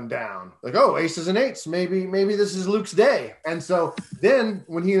was gunned down. Like, oh, aces and eights. Maybe this is Luke's day. And so then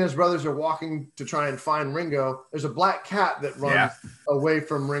when he and his brothers are walking to try and find Ringo, there's a black cat that runs away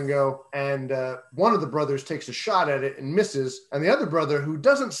from Ringo, and one of the brothers takes a shot at it and misses, and the other brother, who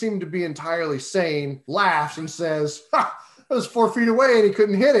doesn't seem to be entirely sane, laughs and says, "Ha, it was 4 feet away and he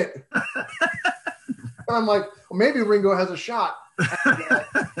couldn't hit it." And I'm like, well, maybe Ringo has a shot.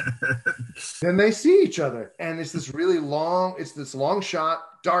 Then they see each other, and it's this long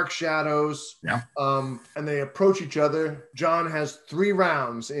shot, dark shadows. And they approach each other. John has 3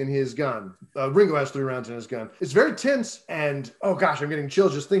 rounds in his gun. Ringo has 3 rounds in his gun. It's very tense, and oh gosh, I'm getting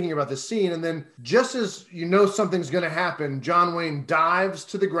chills just thinking about this scene. And then just as you know something's going to happen, John Wayne dives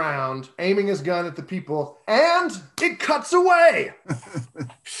to the ground, aiming his gun at the people, and it cuts away.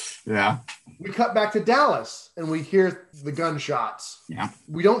 We cut back to Dallas, and we hear the gunshots.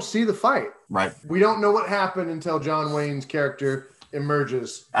 We don't see the fight. Right. We don't know what happened until John Wayne's character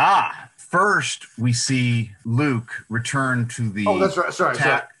emerges. First we see Luke return to the sorry.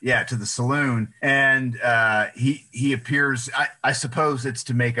 To the saloon, and he appears. I suppose it's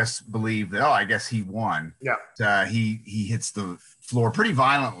to make us believe that I guess he won. He hits the floor pretty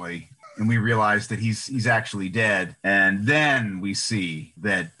violently, and we realize that he's actually dead. And then we see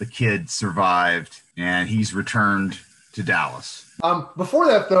that the kid survived, and he's returned to Dallas. Before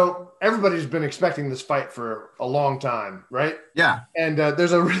that, though, everybody's been expecting this fight for a long time, right? Yeah. And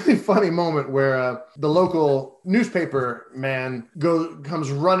there's a really funny moment where the local newspaper man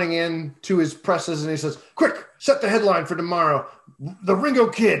comes running in to his presses, and he says, "Quick, set the headline for tomorrow. The Ringo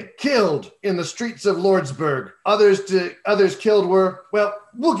Kid killed in the streets of Lordsburg. Others killed were, well,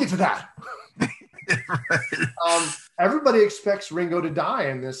 we'll get to that." Everybody expects Ringo to die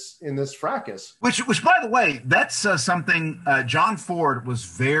in this fracas. Which, by the way, that's something John Ford was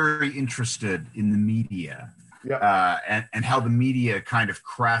very interested in the media. And how the media kind of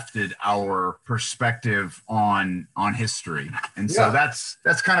crafted our perspective on history. And so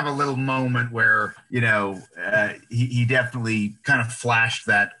that's kind of a little moment where, he definitely kind of flashed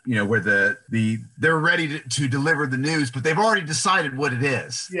that, where they're ready to deliver the news, but they've already decided what it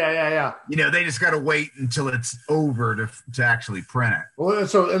is. Yeah. They just got to wait until it's over to actually print it. Well,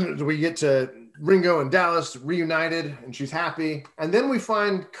 so we get to Ringo and Dallas reunited, and she's happy. And then we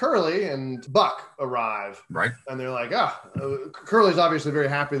find Curly and Buck arrive. Right. And they're like, Curly's obviously very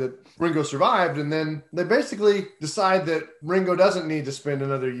happy that Ringo survived. And then they basically decide that Ringo doesn't need to spend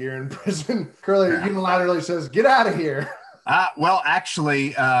another year in prison. Curly unilaterally says, "Get out of here." Well,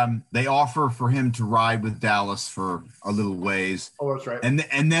 actually, they offer for him to ride with Dallas for a little ways. Oh, that's right.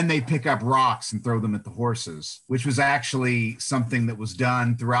 And then they pick up rocks and throw them at the horses, which was actually something that was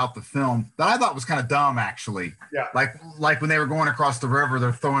done throughout the film that I thought was kind of dumb, actually. Yeah. Like when they were going across the river,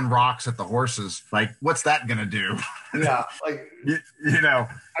 they're throwing rocks at the horses. Like, what's that going to do? Yeah.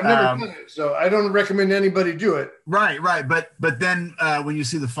 I've never done it, so I don't recommend anybody do it. Right. But then when you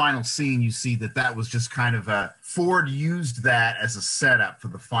see the final scene, you see that was just kind of Ford used that as a setup for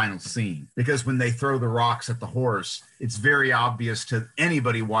the final scene, because when they throw the rocks at the horse, it's very obvious to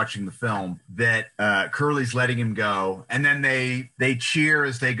anybody watching the film that Curly's letting him go, and then they cheer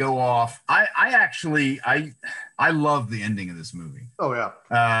as they go off. I love the ending of this movie. Oh yeah.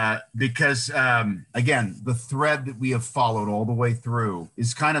 Because again, the thread that we have followed all the way through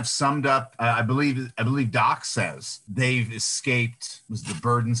is kind of summed up. I believe Doc says they've escaped the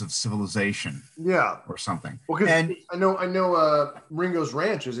burdens of civilization. Yeah. Or something. Well, and I know Ringo's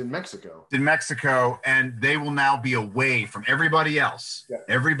ranch is in Mexico. In Mexico, and they will now be away from everybody else. Yeah.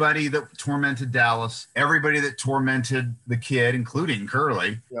 Everybody that tormented Dallas, everybody that tormented the kid, including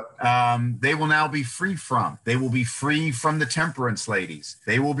Curly. Yep. They will now be free from. They will be free from the temperance ladies.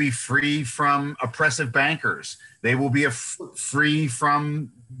 They will be free from oppressive bankers. They will be free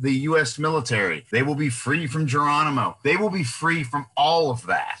from the U.S. military. They will be free from Geronimo. They will be free from all of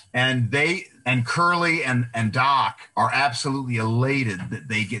that. And Curly and Doc are absolutely elated that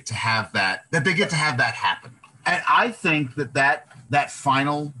they get to have that happen. And I think that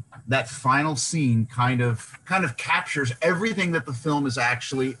final scene kind of captures everything that the film is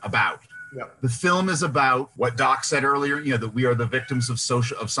actually about. Yep. The film is about what Doc said earlier, that we are the victims of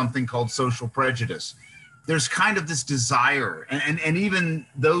something called social prejudice. there's kind of this desire, and even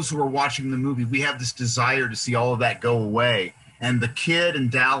those who are watching the movie, we have this desire to see all of that go away. And the kid and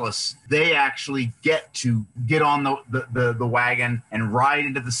Dallas, they actually get to get on the wagon and ride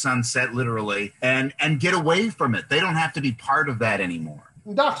into the sunset, literally, and get away from it. They don't have to be part of that anymore.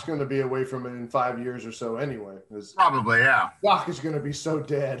 Doc's going to be away from it in 5 years or so anyway. Probably, yeah. Doc is going to be so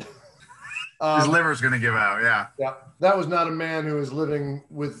dead. His liver's going to give out, yeah. Yeah, that was not a man who was living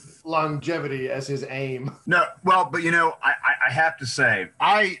with longevity as his aim. No, well, but I have to say,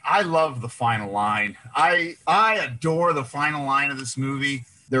 I love the final line. I adore the final line of this movie.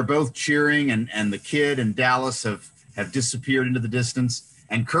 They're both cheering, and the kid and Dallas have disappeared into the distance.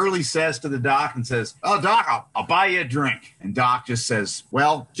 And Curly says to the Doc and says, "Oh, Doc, I'll buy you a drink." And Doc just says,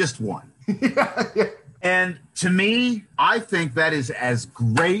 "Well, just one." Yeah. And to me, I think that is as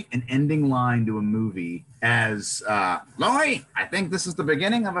great an ending line to a movie as Laurie, I think this is the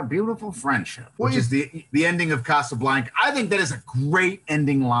beginning of a beautiful friendship, which is the ending of Casablanca. I think that is a great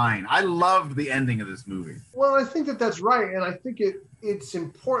ending line. I loved the ending of this movie. Well, I think that's right. And I think it's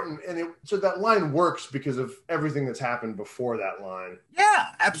important. And so that line works because of everything that's happened before that line. Yeah,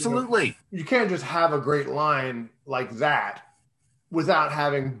 absolutely. You can't just have a great line like that without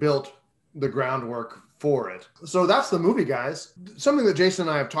having built the groundwork for it. So that's the movie, guys. Something that Jason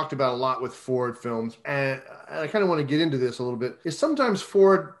and I have talked about a lot with Ford films, and I kind of want to get into this a little bit, is sometimes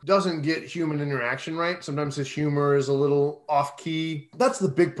Ford doesn't get human interaction right. Sometimes his humor is a little off key. That's the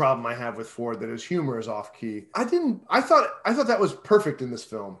big problem I have with Ford, that his humor is off key. I thought that was perfect in this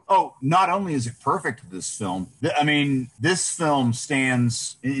film. Oh, not only is it perfect in this film, I mean, this film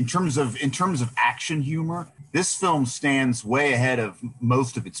stands in terms of action humor. This film stands way ahead of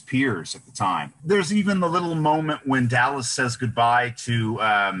most of its peers at the time. There's even the little moment when Dallas says goodbye to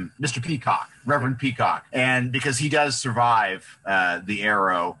Mr. Peacock, Reverend Peacock, and because he does survive the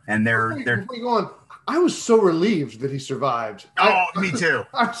arrow, and they're. Before you go on, I was so relieved that he survived. Oh, me too.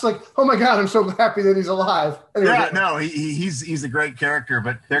 I was like, oh my God, I'm so happy that he's alive. Anyway, yeah, no, he's a great character,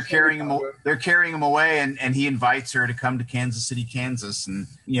 but they're carrying him away, and he invites her to come to Kansas City, Kansas, and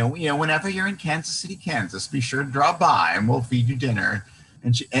whenever you're in Kansas City, Kansas, be sure to drop by and we'll feed you dinner.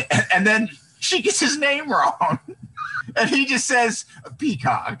 And then she gets his name wrong, and he just says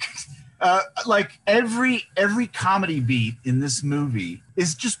Peacock. Like every comedy beat in this movie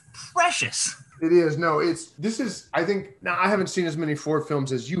is just precious. It is. No, I think, now I haven't seen as many Ford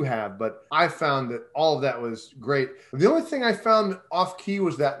films as you have, but I found that all of that was great. The only thing I found off key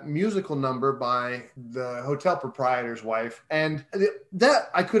was that musical number by the hotel proprietor's wife. And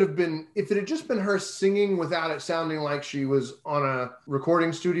that I could have been, if it had just been her singing without it sounding like she was on a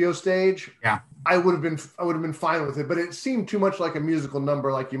recording studio stage. Yeah. I would have been fine with it, but it seemed too much like a musical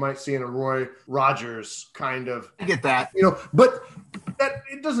number, like you might see in a Roy Rogers kind of. I get that, but that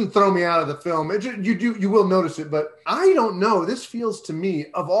it doesn't throw me out of the film. You will notice it, but I don't know. This feels to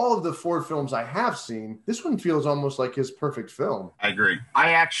me, of all of the Ford films I have seen, this one feels almost like his perfect film. I agree.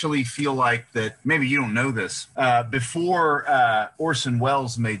 I actually feel like that. Maybe you don't know this. Before Orson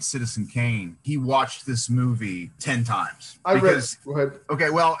Welles made Citizen Kane, he watched this movie 10 times. Go ahead. Okay,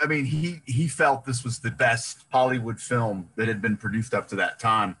 well, I mean, he felt this was the best Hollywood film that had been produced up to that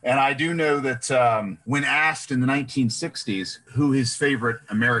time. And I do know that when asked in the 1960s who his favorite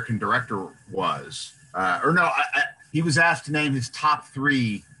American director was, he was asked to name the top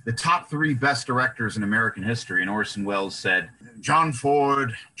three best directors in American history, and Orson Welles said John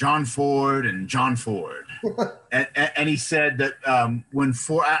Ford, and John Ford. And he said that when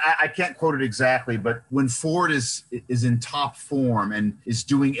Ford, I can't quote it exactly, but when Ford is in top form and is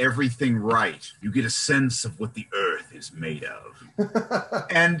doing everything right, you get a sense of what the earth is made of.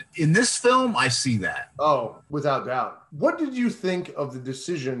 And in this film, I see that. Oh, without doubt. What did you think of the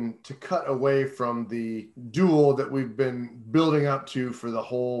decision to cut away from the duel that we've been building up to for the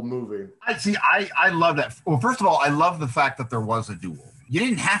whole movie? I love that. Well, first of all, I love the fact that there was a duel. You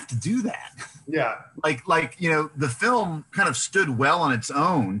didn't have to do that. Yeah. The film kind of stood well on its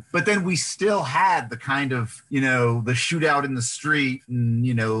own, but then we still had the kind of, the shootout in the street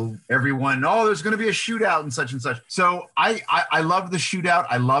and, everyone, there's going to be a shootout and such and such. So I love the shootout.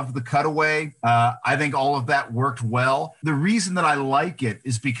 I love the cutaway. I think all of that worked well. The reason that I like it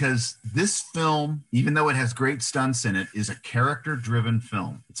is because this film, even though it has great stunts in it, is a character-driven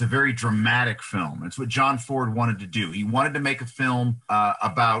film. It's a very dramatic film. It's what John Ford wanted to do. He wanted to make a film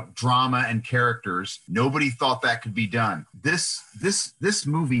about drama and characters. Nobody thought that could be done. This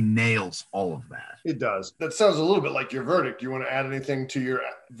movie nails all of that. It does. That sounds a little bit like your verdict. You want to add anything to your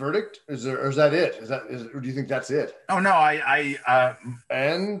Verdict? Or is that it? Or do you think that's it? Oh no,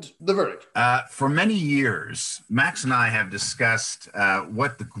 and the verdict. For many years, Max and I have discussed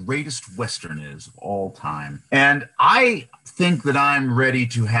what the greatest Western is of all time. And I think that I'm ready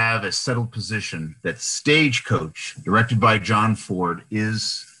to have a settled position that Stagecoach, directed by John Ford,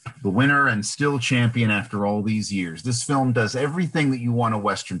 is the winner and still champion after all these years. This film does everything that you want a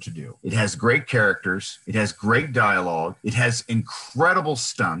Western to do. It has great characters. It has great dialogue. It has incredible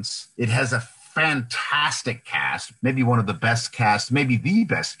stunts. It has a fantastic cast, maybe one of the best casts, maybe the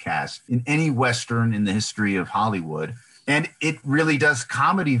best cast in any Western in the history of Hollywood. And it really does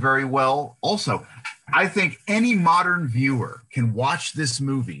comedy very well also. I think any modern viewer can watch this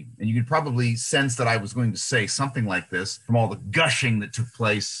movie, and you could probably sense that I was going to say something like this from all the gushing that took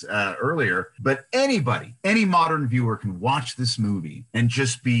place earlier. But any modern viewer can watch this movie and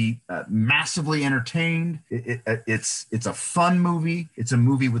just be massively entertained. It's a fun movie. It's a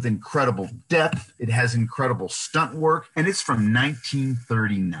movie with incredible depth. It has incredible stunt work, and it's from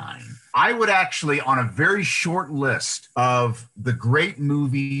 1939. I would actually, on a very short list of the great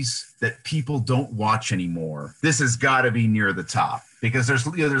movies that people don't watch anymore, this has got to be near the top. Because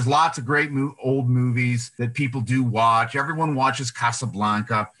there's lots of great old movies that people do watch. Everyone watches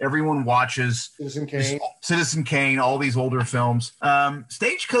Casablanca. Everyone watches Citizen Kane, all these older films.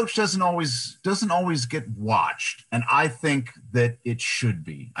 Stagecoach doesn't always get watched, and I think that it should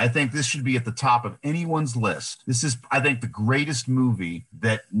be. I think this should be at the top of anyone's list. This is, I think, the greatest movie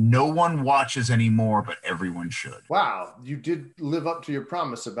that no one watches anymore, but everyone should. Wow, you did live up to your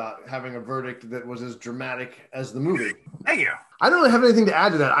promise about having a verdict that was as dramatic as the movie. Thank you. I don't really have anything to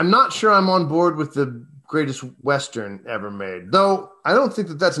add to that. I'm not sure I'm on board with the greatest Western ever made, though I don't think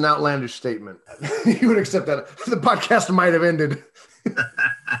that that's an outlandish statement. You would accept that. The podcast might have ended.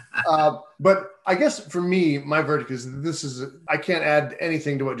 But I guess for me, my verdict is I can't add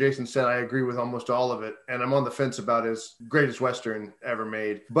anything to what Jason said. I agree with almost all of it. And I'm on the fence about his greatest Western ever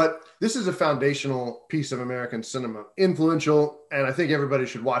made. But this is a foundational piece of American cinema. Influential. And I think everybody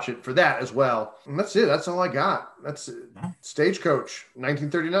should watch it for that as well. And that's it. That's all I got. That's it. Stagecoach,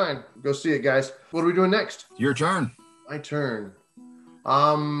 1939. Go see it, guys. What are we doing next? Your turn. My turn.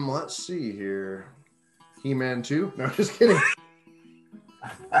 Let's see here. He-Man 2? No, just kidding.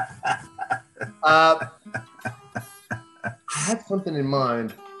 I had something in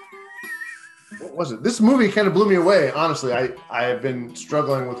mind. What was it? This movie kind of blew me away. Honestly, I have been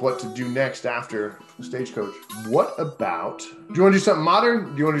struggling with what to do next after Stagecoach. What about... Do you want to do something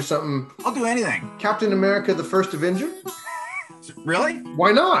modern? Do you want to do something... I'll do anything. Captain America, the First Avenger? Really?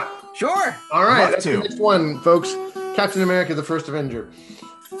 Why not? Sure. All right, that's the next one, folks. Captain America, the First Avenger.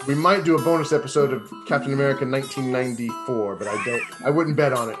 We might do a bonus episode of Captain America 1994, but I wouldn't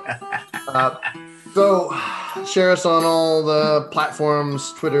bet on it. So share us on all the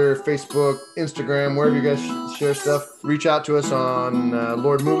platforms, Twitter, Facebook, Instagram, wherever you guys share stuff. Reach out to us on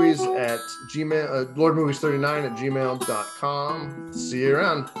Lord Movies at Gmail, LordMovies39 at gmail.com. See you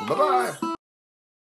around. Bye-bye.